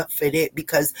Project up for that,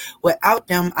 because without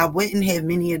them, I wouldn't have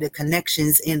many of the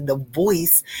connections and the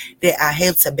voice that I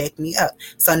have to back me up.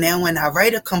 So now when I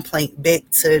write a complaint back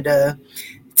to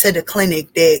the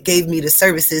clinic that gave me the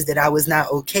services that I was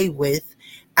not okay with,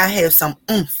 I have some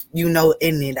oomph,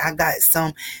 in it. I got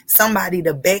somebody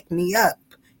to back me up.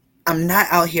 I'm not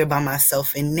out here by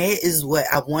myself. And that is what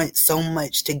I want so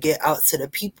much to get out to the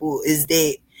people, is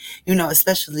that,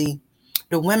 especially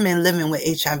the women living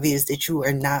with HIV, is that you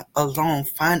are not alone.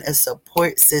 Find a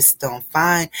support system.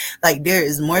 Like there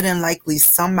is more than likely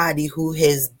somebody who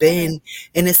has been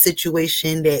in a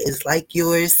situation that is like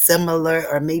yours, similar,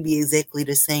 or maybe exactly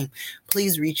the same.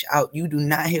 Please reach out. You do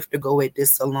not have to go at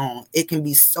this alone. It can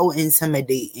be so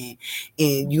intimidating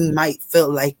and you might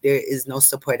feel like there is no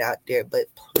support out there,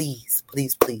 but please,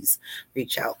 please, please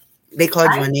reach out. They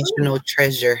called you a national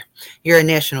treasure. You're a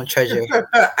national treasure.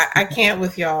 I can't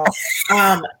with y'all.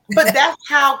 But that's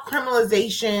how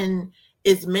criminalization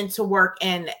is meant to work.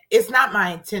 And it's not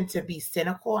my intent to be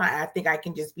cynical. I think I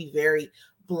can just be very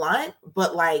blunt,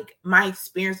 but like my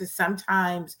experience is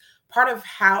sometimes part of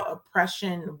how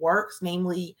oppression works,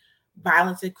 namely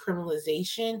violence and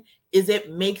criminalization, is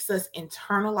it makes us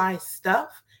internalize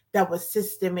stuff that was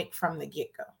systemic from the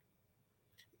get-go.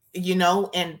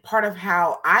 And part of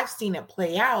how I've seen it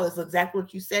play out is exactly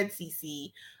what you said,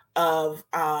 CC, of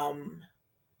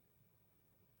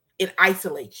it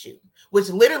isolates you, which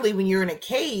literally when you're in a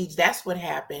cage, that's what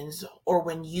happens. Or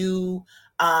when you,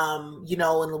 in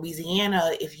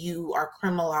Louisiana, if you are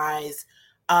criminalized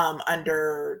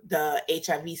under the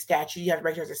HIV statute, you have to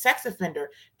register as a sex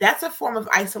offender. That's a form of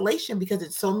isolation because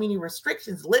it's so many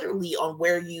restrictions literally on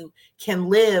where you can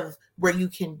live, where you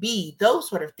can be, those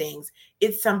sort of things.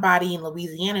 It's somebody in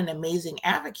Louisiana, an amazing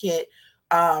advocate,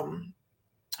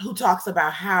 who talks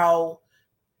about how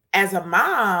as a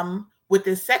mom with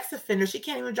this sex offender, she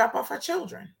can't even drop off her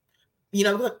children. In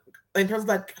terms of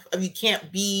like, you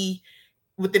can't be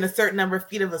within a certain number of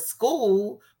feet of a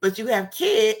school, but you have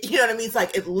kids, you know what I mean? It's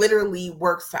like it literally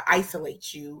works to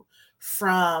isolate you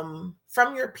from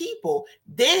your people.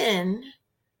 Then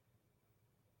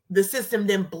the system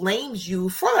then blames you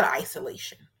for that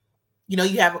isolation.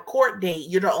 You have a court date,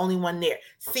 you're the only one there.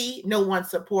 See, no one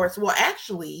supports. Well,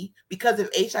 actually, because of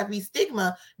HIV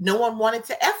stigma, no one wanted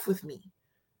to F with me.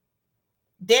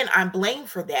 Then I'm blamed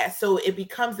for that. So it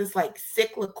becomes this like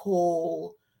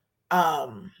cyclical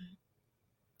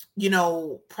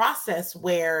process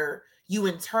where you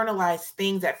internalize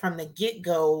things that from the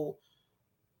get-go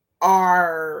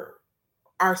are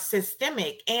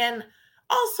systemic. And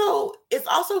also it's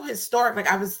also historic.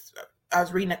 Like I was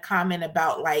reading a comment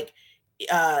about like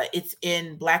it's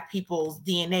in Black people's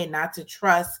DNA not to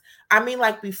trust. I mean,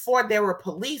 like before there were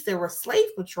police, there were slave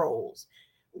patrols.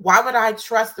 Why would I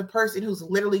trust the person who's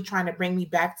literally trying to bring me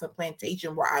back to a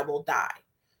plantation where I will die?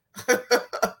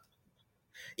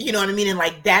 You know what I mean? And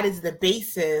like that is the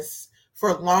basis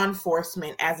for law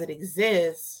enforcement as it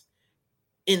exists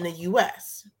in the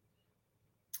US.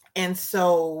 And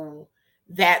so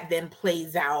that then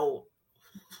plays out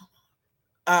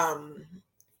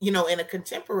in a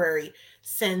contemporary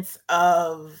sense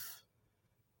of,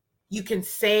 you can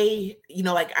say,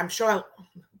 like I'm sure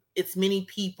it's many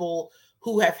people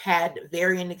who have had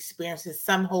varying experiences.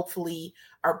 Some hopefully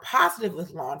are positive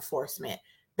with law enforcement.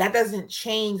 That doesn't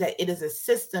change that it is a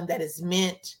system that is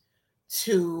meant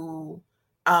to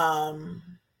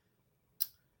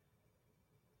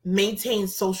maintain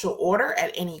social order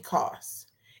at any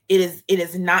cost. It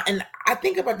is not, and I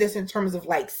think about this in terms of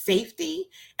like safety,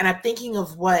 and I'm thinking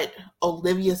of what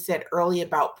Olivia said earlier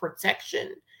about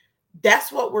protection.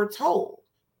 That's what we're told.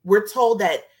 We're told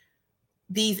that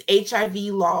these HIV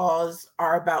laws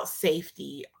are about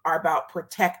safety, are about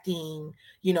protecting,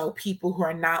 people who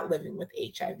are not living with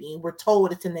HIV. And we're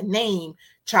told it's in the name,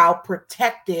 Child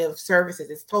Protective Services.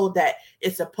 It's told that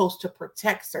it's supposed to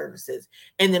protect services.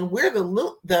 And then we're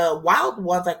the wild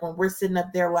ones, like when we're sitting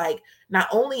up there, like, not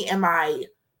only am I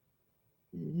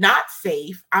not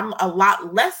safe, I'm a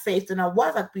lot less safe than I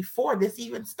was like before this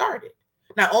even started.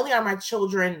 Not only are my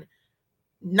children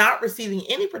not receiving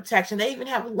any protection, they even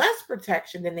have less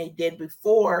protection than they did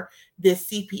before this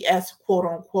CPS quote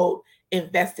unquote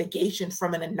investigation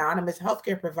from an anonymous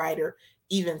healthcare provider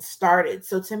even started.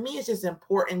 So to me, it's just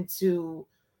important to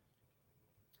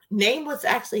name what's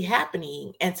actually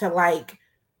happening and to like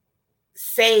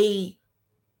say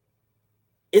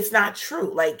it's not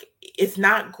true. Like it's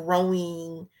not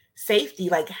growing safety.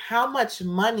 Like how much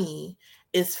money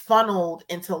is funneled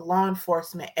into law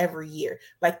enforcement every year?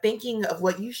 Like thinking of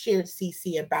what you shared,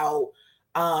 Cece, about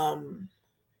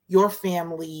your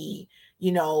family,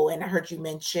 and I heard you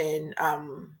mention,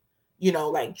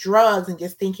 like drugs, and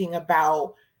just thinking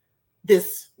about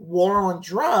this war on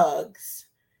drugs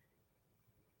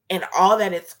and all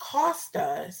that it's cost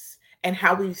us, and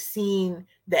how we've seen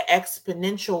the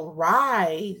exponential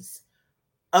rise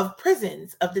of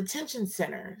prisons, of detention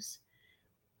centers.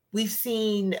 We've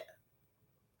seen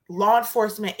law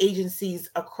enforcement agencies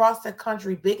across the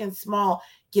country, big and small,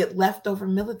 get leftover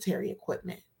military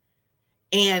equipment.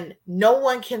 And no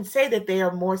one can say that they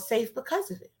are more safe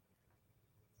because of it.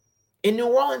 In New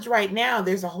Orleans right now,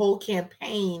 there's a whole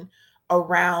campaign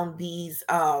around these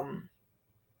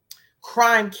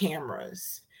crime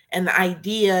cameras. And the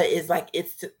idea is like,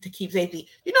 it's to keep safety.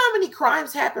 You know how many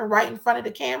crimes happen right in front of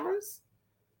the cameras?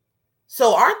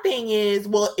 So our thing is,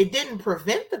 well, it didn't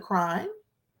prevent the crime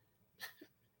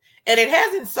and it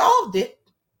hasn't solved it.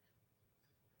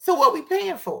 So what we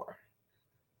paying for?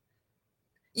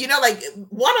 Like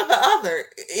one or the other.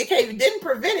 If you didn't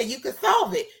prevent it, you could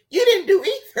solve it. You didn't do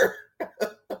either.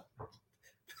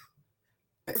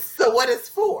 So what it's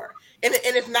for? And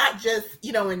it's not just,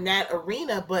 in that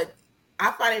arena, but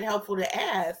I find it helpful to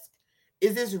ask,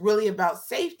 is this really about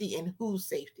safety, and whose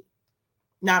safety?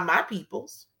 Not my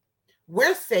people's.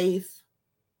 We're safe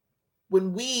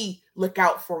when we look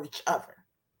out for each other,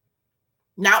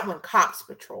 not when cops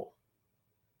patrol.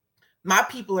 My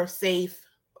people are safe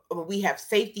we have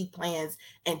safety plans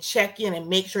and check in and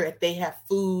make sure that they have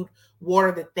food,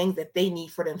 water, the things that they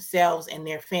need for themselves and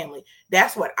their family.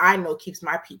 That's what I know keeps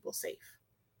my people safe.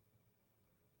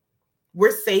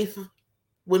 We're safe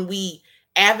when we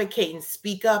advocate and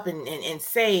speak up and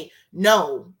say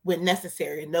no when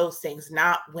necessary and those things,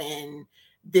 not when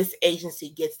this agency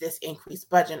gets this increased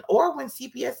budget or when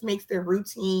CPS makes their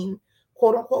routine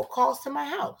quote unquote calls to my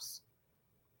house.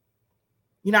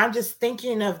 You know, I'm just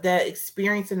thinking of the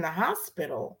experience in the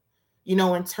hospital, you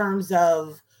know, in terms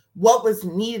of what was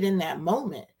needed in that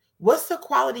moment. What's the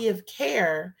quality of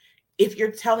care if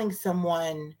you're telling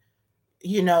someone,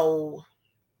 you know,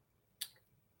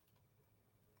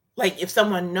 like if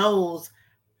someone knows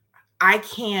I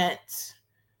can't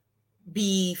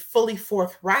be fully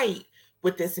forthright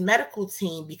with this medical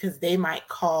team because they might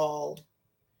call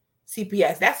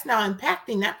CPS. That's now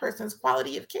impacting that person's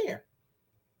quality of care.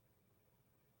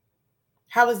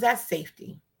 How is that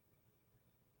safety?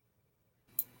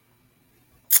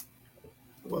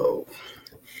 Whoa.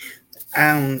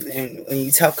 And when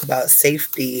you talk about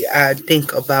safety, I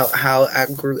think about how I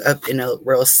grew up in a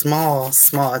real small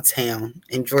town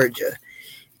in Georgia,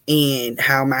 and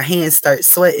how my hands start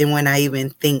sweating when I even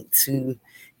think to,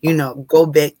 go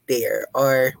back there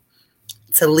or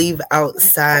to leave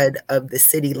outside of the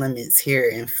city limits here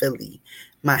in Philly.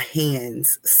 My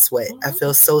hands sweat. I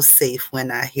feel so safe when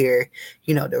I hear,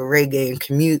 the reggae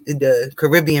and the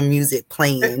Caribbean music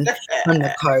playing from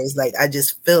the cars. Like, I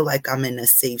just feel like I'm in a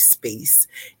safe space.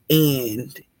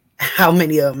 And how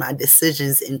many of my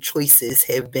decisions and choices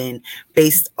have been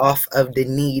based off of the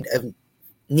need of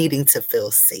needing to feel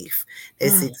safe.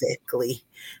 That's exactly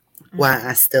why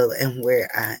I still am where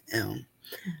I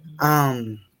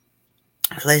am.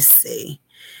 Let's see.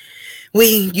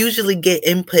 We usually get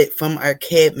input from our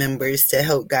CAB members to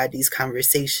help guide these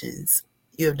conversations.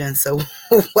 You have done so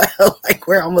well. Like,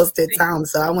 we're almost at time,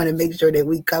 so I want to make sure that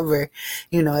we cover,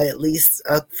 at least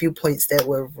a few points that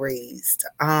were raised.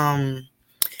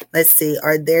 Let's see.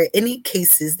 Are there any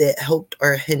cases that helped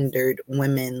or hindered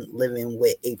women living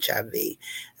with HIV?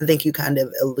 I think you kind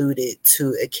of alluded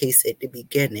to a case at the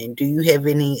beginning. Do you have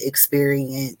any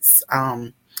experience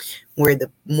where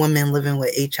the woman living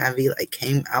with HIV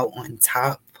came out on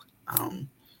top?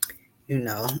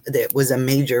 That was a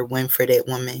major win for that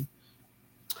woman.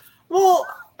 Well,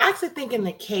 I actually think in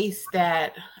the case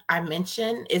that I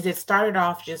mentioned is it started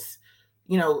off just,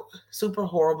 super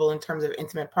horrible in terms of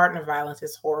intimate partner violence.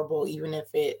 Is horrible, even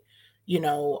if it, it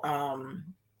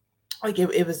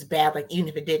was bad, like even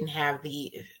if it didn't have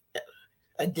the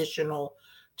additional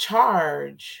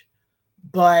charge,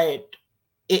 but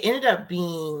it ended up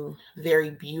being very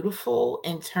beautiful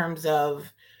in terms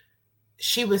of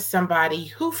she was somebody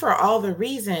who, for all the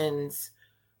reasons,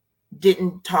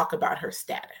 didn't talk about her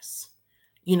status,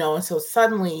 and so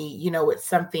suddenly, it's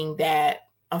something that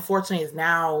unfortunately is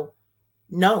now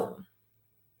known,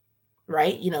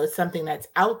 right? It's something that's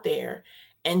out there.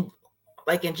 And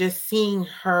and just seeing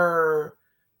her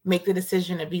make the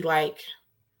decision to be like,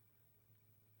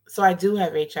 so I do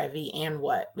have HIV and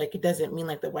what? Like, it doesn't mean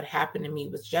that what happened to me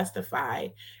was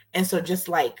justified. And so just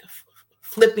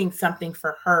flipping something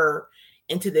for her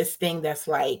into this thing that's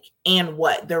like, and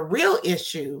what? The real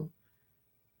issue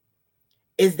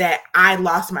is that I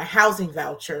lost my housing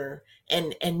voucher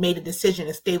and made a decision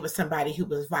to stay with somebody who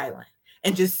was violent.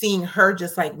 And just seeing her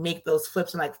just make those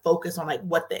flips and focus on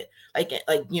what the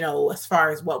as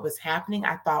far as what was happening,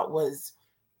 I thought was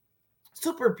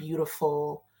super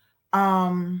beautiful.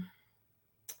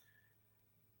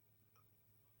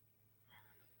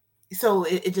 So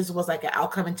it just was like an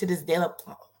outcome. And to this day,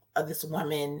 of this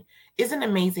woman is an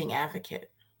amazing advocate.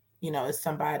 Is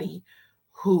somebody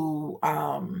who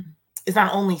is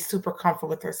not only super comfortable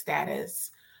with her status,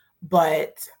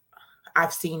 but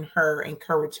I've seen her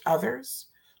encourage others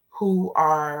who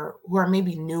are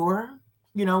maybe newer,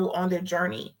 on their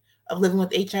journey of living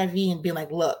with HIV and being like,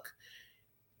 look,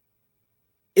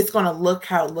 it's going to look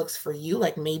how it looks for you.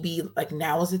 Maybe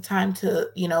now is the time to,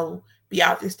 be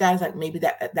out your status. Maybe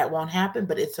that won't happen,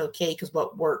 but it's okay because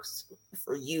what works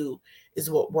for you is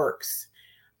what works.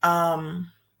 But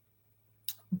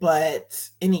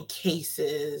any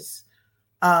cases,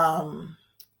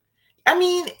 I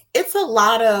mean, it's a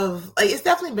lot of it's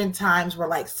definitely been times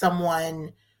where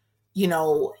someone,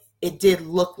 it did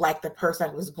look like the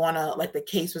person was gonna the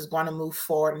case was gonna move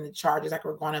forward and the charges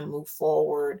were gonna move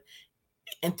forward,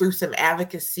 and through some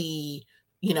advocacy,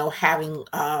 having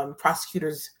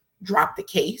prosecutors drop the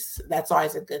case. That's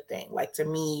always a good thing. To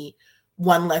me,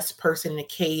 one less person in a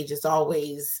cage is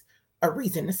always a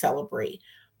reason to celebrate.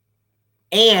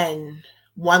 And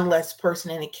one less person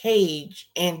in a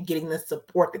cage and getting the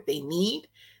support that they need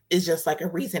is just like a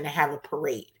reason to have a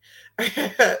parade.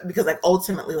 Because like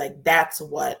ultimately, like that's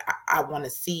what I want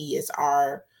to see is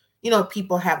our,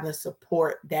 people having the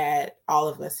support that all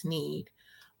of us need.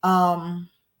 And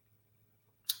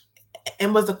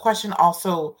was the question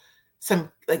also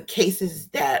some like cases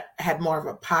that had more of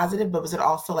a positive, but was it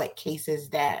also like cases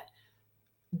that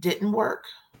didn't work?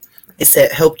 It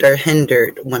said helped or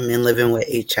hindered women living with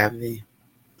HIV.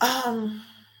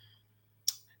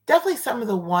 Definitely some of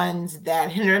the ones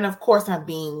that hinder, and of course I'm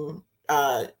being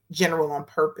general on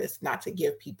purpose, not to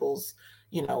give people's,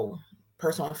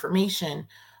 personal information.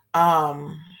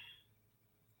 Some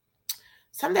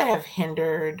that have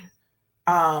hindered,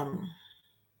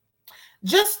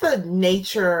 just the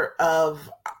nature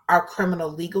of our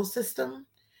criminal legal system,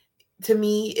 to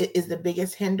me, is the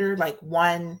biggest hinder. Like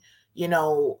one,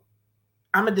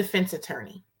 I'm a defense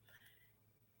attorney.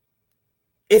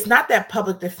 It's not that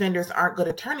public defenders aren't good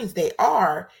attorneys. They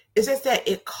are. It's just that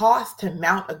it costs to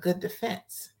mount a good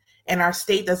defense. And our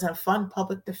state doesn't fund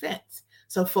public defense.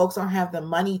 So folks don't have the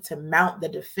money to mount the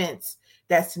defense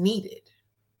that's needed.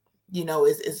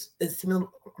 Is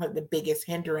like the biggest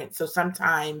hindrance. So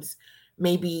sometimes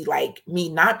maybe like me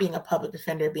not being a public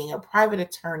defender, being a private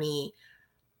attorney,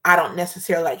 I don't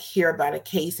necessarily like hear about a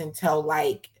case until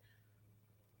like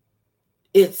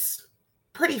it's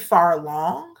pretty far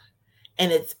along.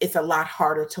 And it's a lot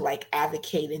harder to like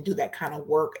advocate and do that kind of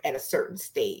work at a certain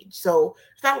stage. So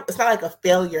it's not like a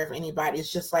failure of anybody.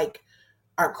 It's just like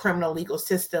our criminal legal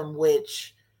system,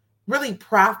 which really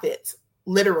profits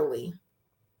literally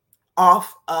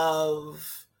off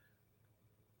of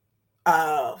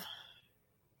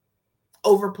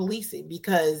over policing,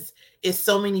 because it's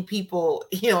so many people,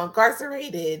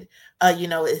 incarcerated,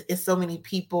 it's so many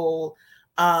people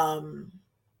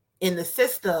in the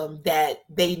system that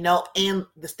they know, and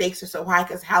the stakes are so high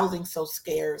because housing's so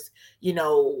scarce,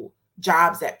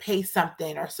 jobs that pay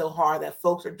something are so hard that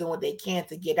folks are doing what they can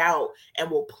to get out and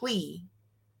will plea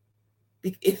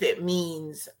if it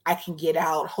means I can get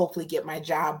out, hopefully get my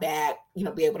job back,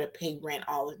 be able to pay rent,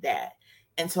 all of that.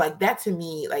 And so like that to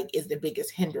me, like is the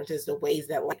biggest hindrance, is the ways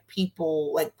that like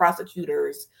people, like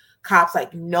prosecutors, cops,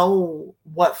 like know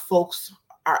what folks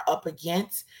are up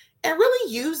against and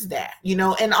really use that,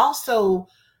 and also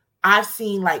I've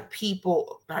seen like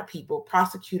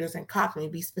prosecutors and cops,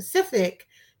 maybe be specific,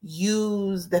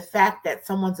 use the fact that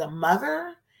someone's a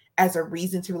mother as a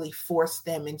reason to really force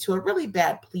them into a really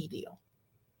bad plea deal,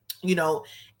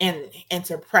 and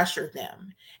to pressure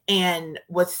them. And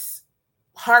what's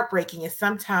heartbreaking is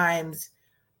sometimes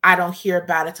I don't hear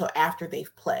about it till after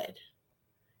they've pled.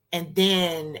 And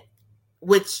then,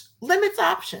 which limits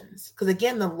options, because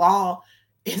again, the law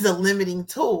is a limiting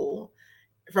tool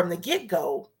from the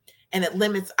get-go, and it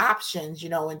limits options,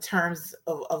 in terms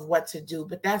of what to do.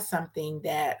 But that's something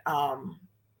that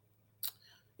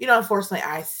unfortunately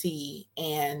I see.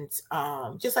 And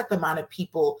just like the amount of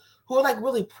people who are like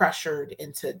really pressured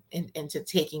into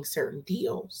taking certain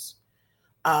deals.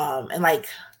 And like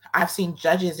I've seen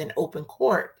judges in open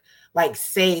court like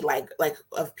say like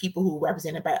of people who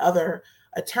represented by other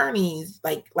attorneys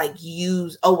like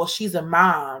use, oh well, she's a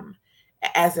mom,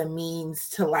 as a means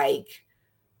to like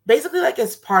basically like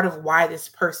as part of why this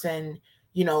person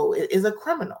is a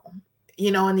criminal,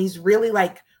 in these really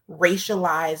like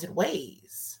racialized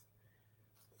ways.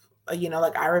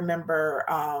 Like I remember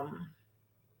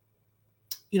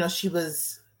she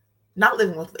was not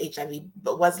living with HIV,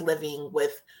 but was living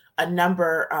with a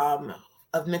number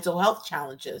of mental health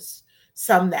challenges,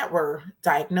 some that were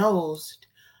diagnosed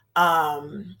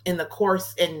in the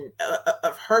course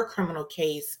of her criminal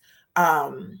case.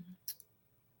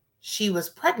 She was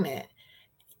pregnant,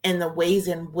 and the ways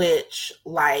in which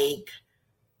like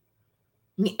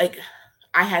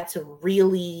I had to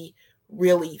really,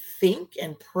 really think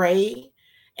and pray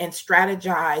and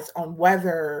strategize on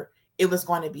whether it was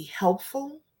going to be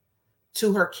helpful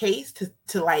to her case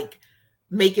to like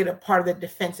make it a part of the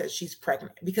defense that she's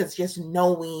pregnant, because just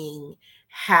knowing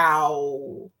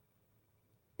how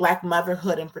Black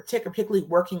motherhood in particular, particularly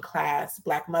working class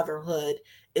Black motherhood,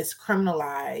 is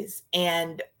criminalized.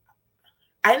 And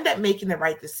I ended up making the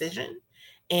right decision.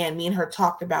 And me and her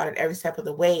talked about it every step of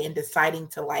the way, and deciding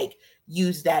to like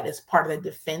use that as part of the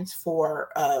defense for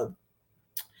a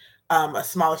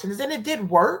smaller sentence. And it did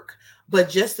work, but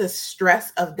just the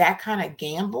stress of that kind of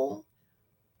gamble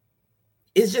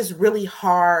is just really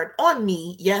hard on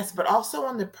me, yes, but also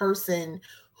on the person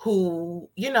who,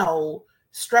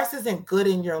 stress isn't good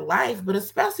in your life, but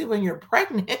especially when you're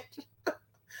pregnant.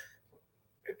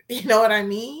 You know what I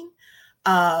mean?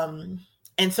 And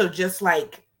so just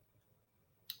like,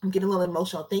 I'm getting a little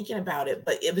emotional thinking about it,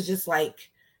 but it was just like,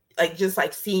 like just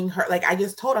like seeing her, like I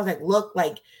just told her, I was like, look,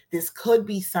 like this could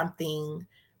be something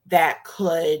that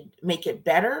could make it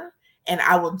better, and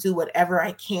I will do whatever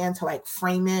I can to like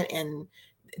frame it and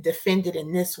defend it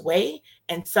in this way.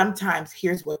 And sometimes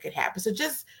here's what could happen. So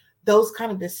just those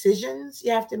kind of decisions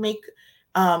you have to make.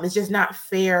 It's just not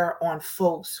fair on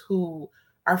folks who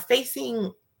are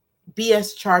facing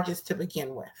BS charges to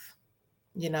begin with,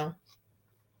 you know?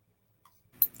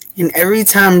 And every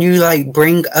time you like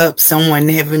bring up someone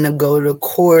having to go to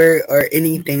court or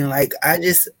anything, like I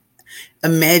just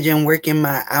imagine working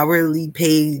my hourly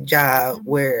paid job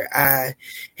where I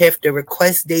have to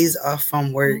request days off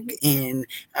from work and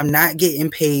I'm not getting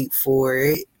paid for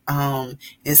it. And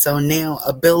so now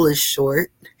a bill is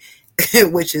short,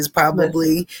 which is Listen,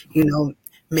 probably,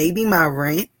 maybe my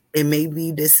rent. And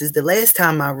maybe this is the last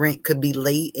time my rent could be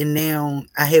late. And now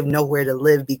I have nowhere to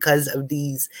live because of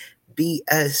these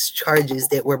BS charges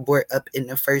that were brought up in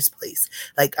the first place.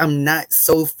 Like, I'm not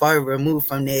so far removed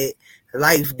from that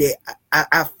life that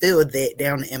I feel that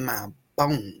down in my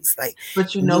bones. Like,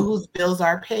 but you know whose bills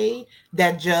are paid?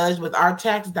 That judge with our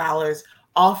tax dollars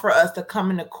offer us to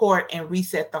come into court and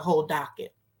reset the whole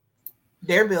docket.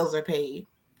 Their bills are paid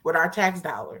with our tax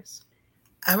dollars.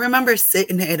 I remember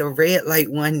sitting at a red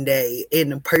light one day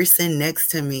and the person next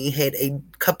to me had a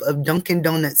cup of Dunkin'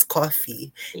 Donuts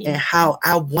coffee and how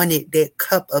I wanted that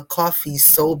cup of coffee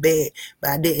so bad, but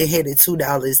I didn't have the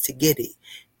 $2 to get it.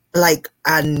 Like,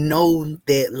 I know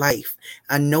that life.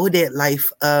 I know that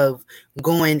life of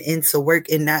going into work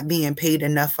and not being paid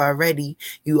enough already.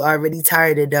 You already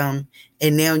tired of them.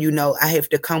 And now, I have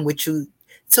to come with you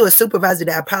to a supervisor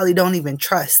that I probably don't even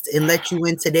trust and let you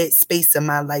into that space of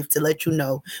my life to let you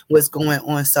know what's going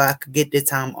on so I could get the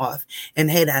time off. And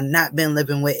had I not been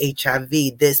living with HIV,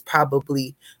 this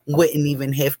probably wouldn't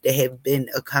even have to have been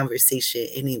a conversation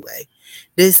anyway.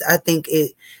 This, I think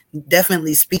it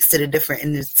definitely speaks to the different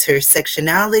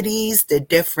intersectionalities, the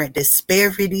different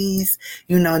disparities,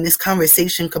 and this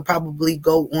conversation could probably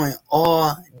go on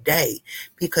all day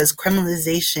because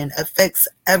criminalization affects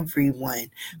everyone.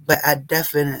 But I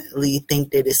definitely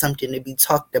think that it's something to be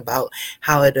talked about,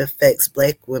 how it affects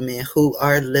Black women who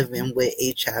are living with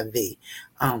HIV.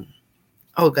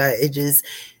 Oh God, it just,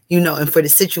 and for the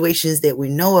situations that we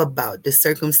know about, the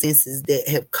circumstances that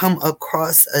have come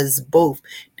across us both,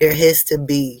 there has to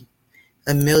be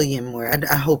a million more.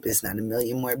 I hope it's not a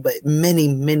million more, but many,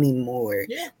 many more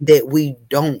that we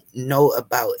don't know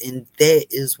about. And that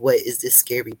is what is the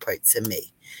scary part to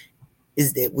me,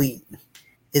 is that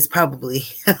it's probably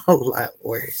a lot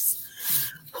worse.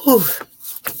 Whew.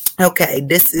 Okay,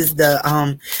 this is the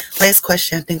last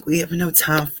question. I think we have no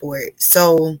time for it.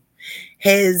 So,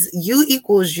 has U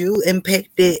equals U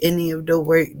impacted any of the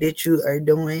work that you are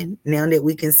doing now that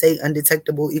we can say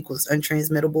undetectable equals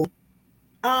untransmittable?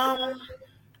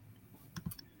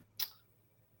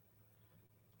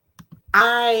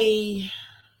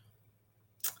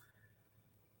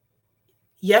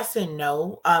 Yes and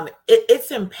no.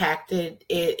 It's impacted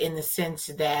it in the sense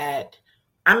that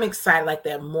I'm excited like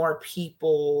that more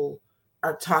people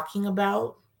are talking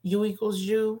about U equals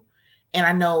U. And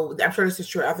I'm sure this is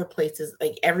true other places,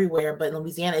 like everywhere, but in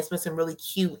Louisiana, it's been some really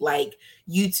cute like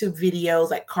YouTube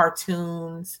videos, like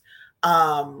cartoons,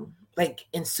 like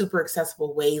in super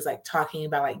accessible ways, like talking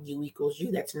about like U equals U.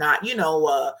 That's not,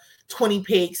 a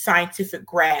 20-page scientific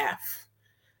graph,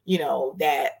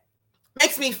 that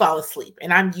makes me fall asleep,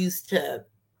 and I'm used to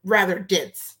rather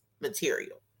dense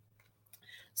material.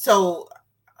 So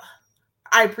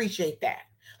I appreciate that.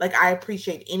 Like, I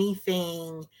appreciate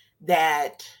anything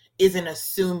that isn't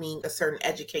assuming a certain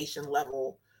education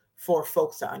level for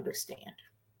folks to understand.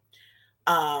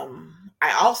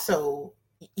 I also,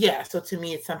 so to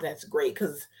me, it's something that's great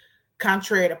because,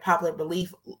 contrary to popular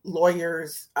belief,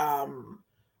 lawyers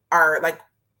are like,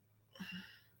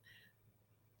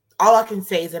 all I can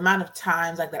say is the amount of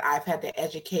times like that I've had to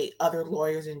educate other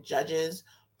lawyers and judges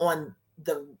on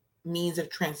the means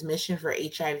of transmission for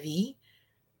HIV.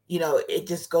 It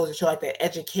just goes to show like that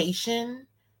education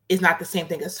is not the same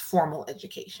thing as formal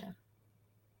education.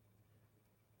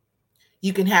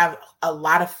 You can have a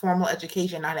lot of formal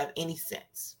education and not have any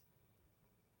sense.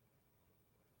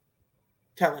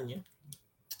 Telling you.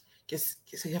 Just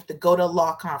so you have to go to a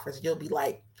law conference. You'll be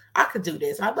like, I could do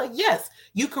this. I'm like, yes,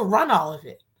 you can run all of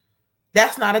it.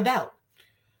 That's not a doubt.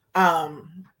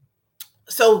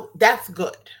 So that's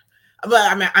good.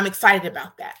 But I'm excited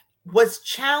about that. What's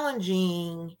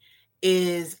challenging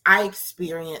is I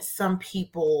experience some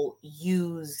people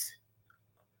use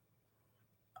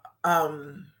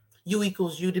U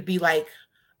equals U to be like,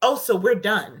 oh, so we're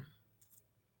done.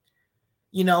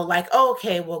 Like, oh,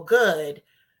 okay, well, good.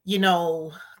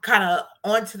 kind of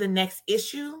on to the next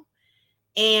issue.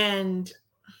 And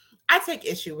I take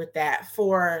issue with that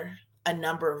for a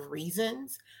number of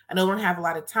reasons. I know we don't have a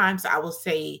lot of time, so I will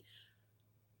say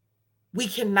we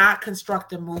cannot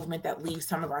construct a movement that leaves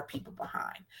some of our people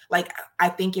behind. Like, I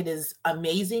think it is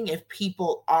amazing if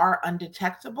people are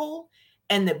undetectable,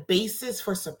 and the basis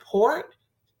for support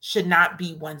should not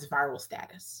be one's viral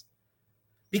status.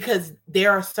 Because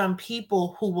there are some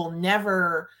people who will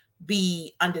never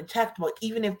be undetectable,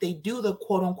 even if they do the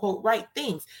quote unquote right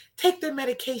things. Take their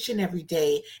medication every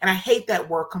day. And I hate that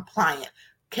word compliant.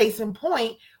 Case in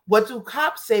point, what do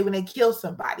cops say when they kill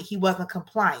somebody? He wasn't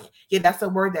compliant. Yeah, that's a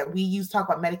word that we use to talk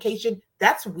about medication.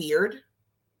 That's weird.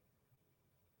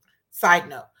 Side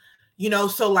note,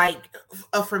 so like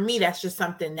for me, that's just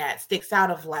something that sticks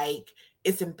out of like,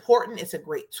 it's important. It's a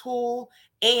great tool.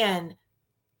 And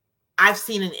I've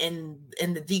seen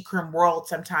in the decrim world,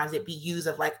 sometimes it be used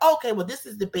of like, okay, well, this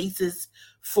is the basis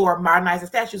for modernizing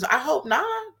statutes. I hope not,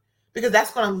 because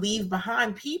that's going to leave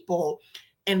behind people.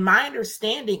 And my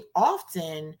understanding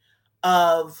often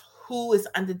of who is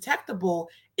undetectable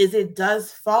is it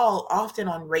does fall often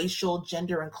on racial,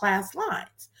 gender, and class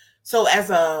lines. So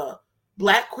as a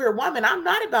Black queer woman, I'm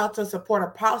not about to support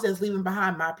a policy that's leaving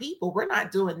behind my people. We're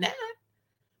not doing that,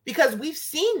 because we've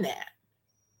seen that.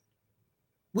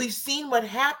 We've seen what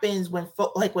happens when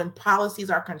policies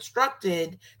are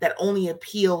constructed that only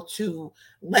appeal to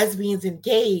lesbians and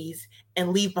gays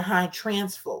and leave behind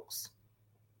trans folks.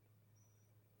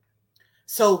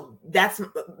 So that's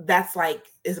like,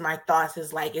 is my thoughts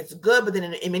is like, it's good, but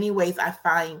then in many ways I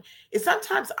find it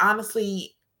sometimes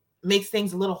honestly makes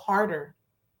things a little harder,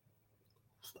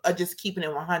 just keeping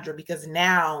it 100, because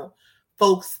now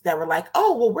folks that were like,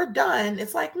 oh, well, we're done.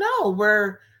 It's like, no,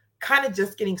 we're kind of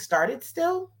just getting started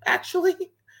still, actually.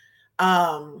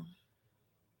 So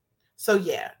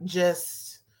yeah,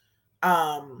 just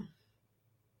that's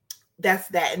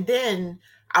that. And then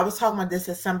I was talking about this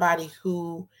as somebody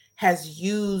who has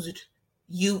used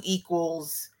U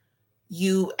equals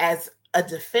U as a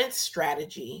defense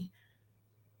strategy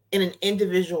in an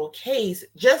individual case,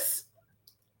 just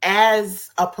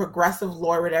as a progressive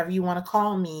lawyer, whatever you want to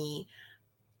call me.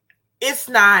 It's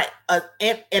not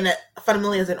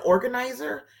fundamentally as an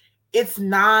organizer, it's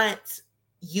not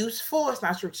useful, it's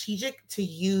not strategic to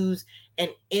use an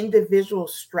individual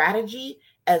strategy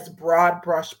as broad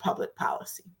brush public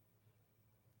policy.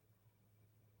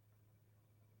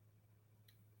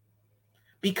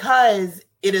 Because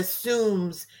it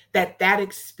assumes that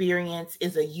experience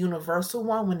is a universal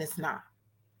one when it's not.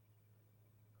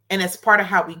 And as part of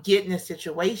how we get in this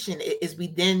situation is we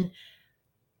then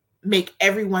make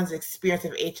everyone's experience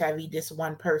of HIV this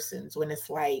one person's, when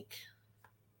it's like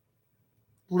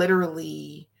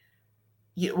literally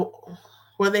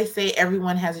where they say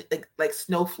everyone has like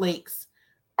snowflakes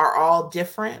are all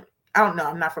different. I don't know.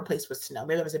 I'm not from a place with snow.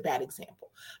 Maybe that was a bad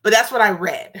example, but that's what I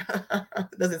read.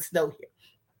 It doesn't snow here,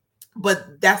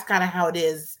 but that's kind of how it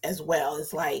is as well.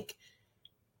 It's like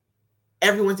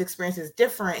everyone's experience is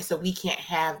different, so we can't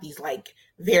have these like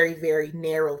very, very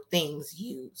narrow things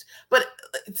used. But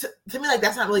to me, like,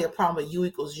 that's not really a problem with U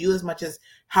equals U as much as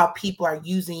how people are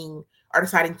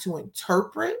deciding to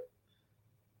interpret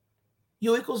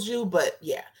U equals U. But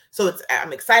yeah, so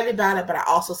I'm excited about it, but I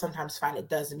also sometimes find it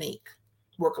does make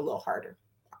work a little harder.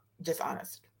 Just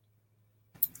honest.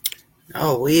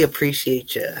 Oh, we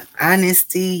appreciate your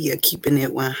honesty. You're keeping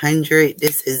it 100.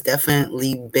 This has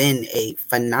definitely been a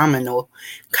phenomenal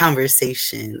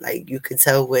conversation. Like, you could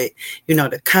tell with,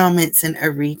 the comments and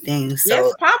everything. So,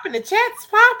 yes, popping, the chat's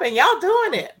popping. Y'all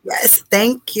doing it. Yes,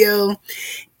 thank you.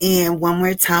 And one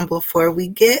more time before we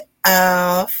get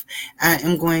off, I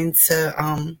am going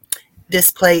to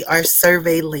display our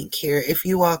survey link here. If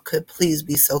you all could please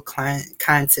be so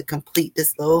kind to complete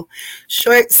this little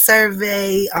short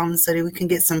survey so that we can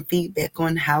get some feedback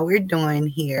on how we're doing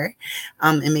here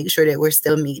and make sure that we're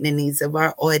still meeting the needs of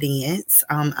our audience.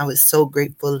 I would so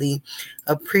gratefully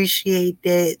appreciate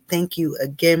it. Thank you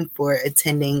again for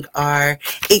attending our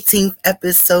 18th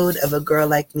episode of A Girl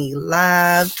Like Me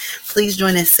Live. Please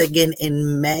join us again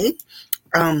in May,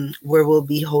 where we'll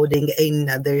be holding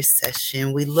another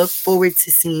session. We look forward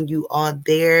to seeing you all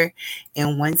there.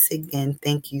 And once again,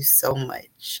 thank you so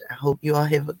much. I hope you all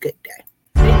have a good day.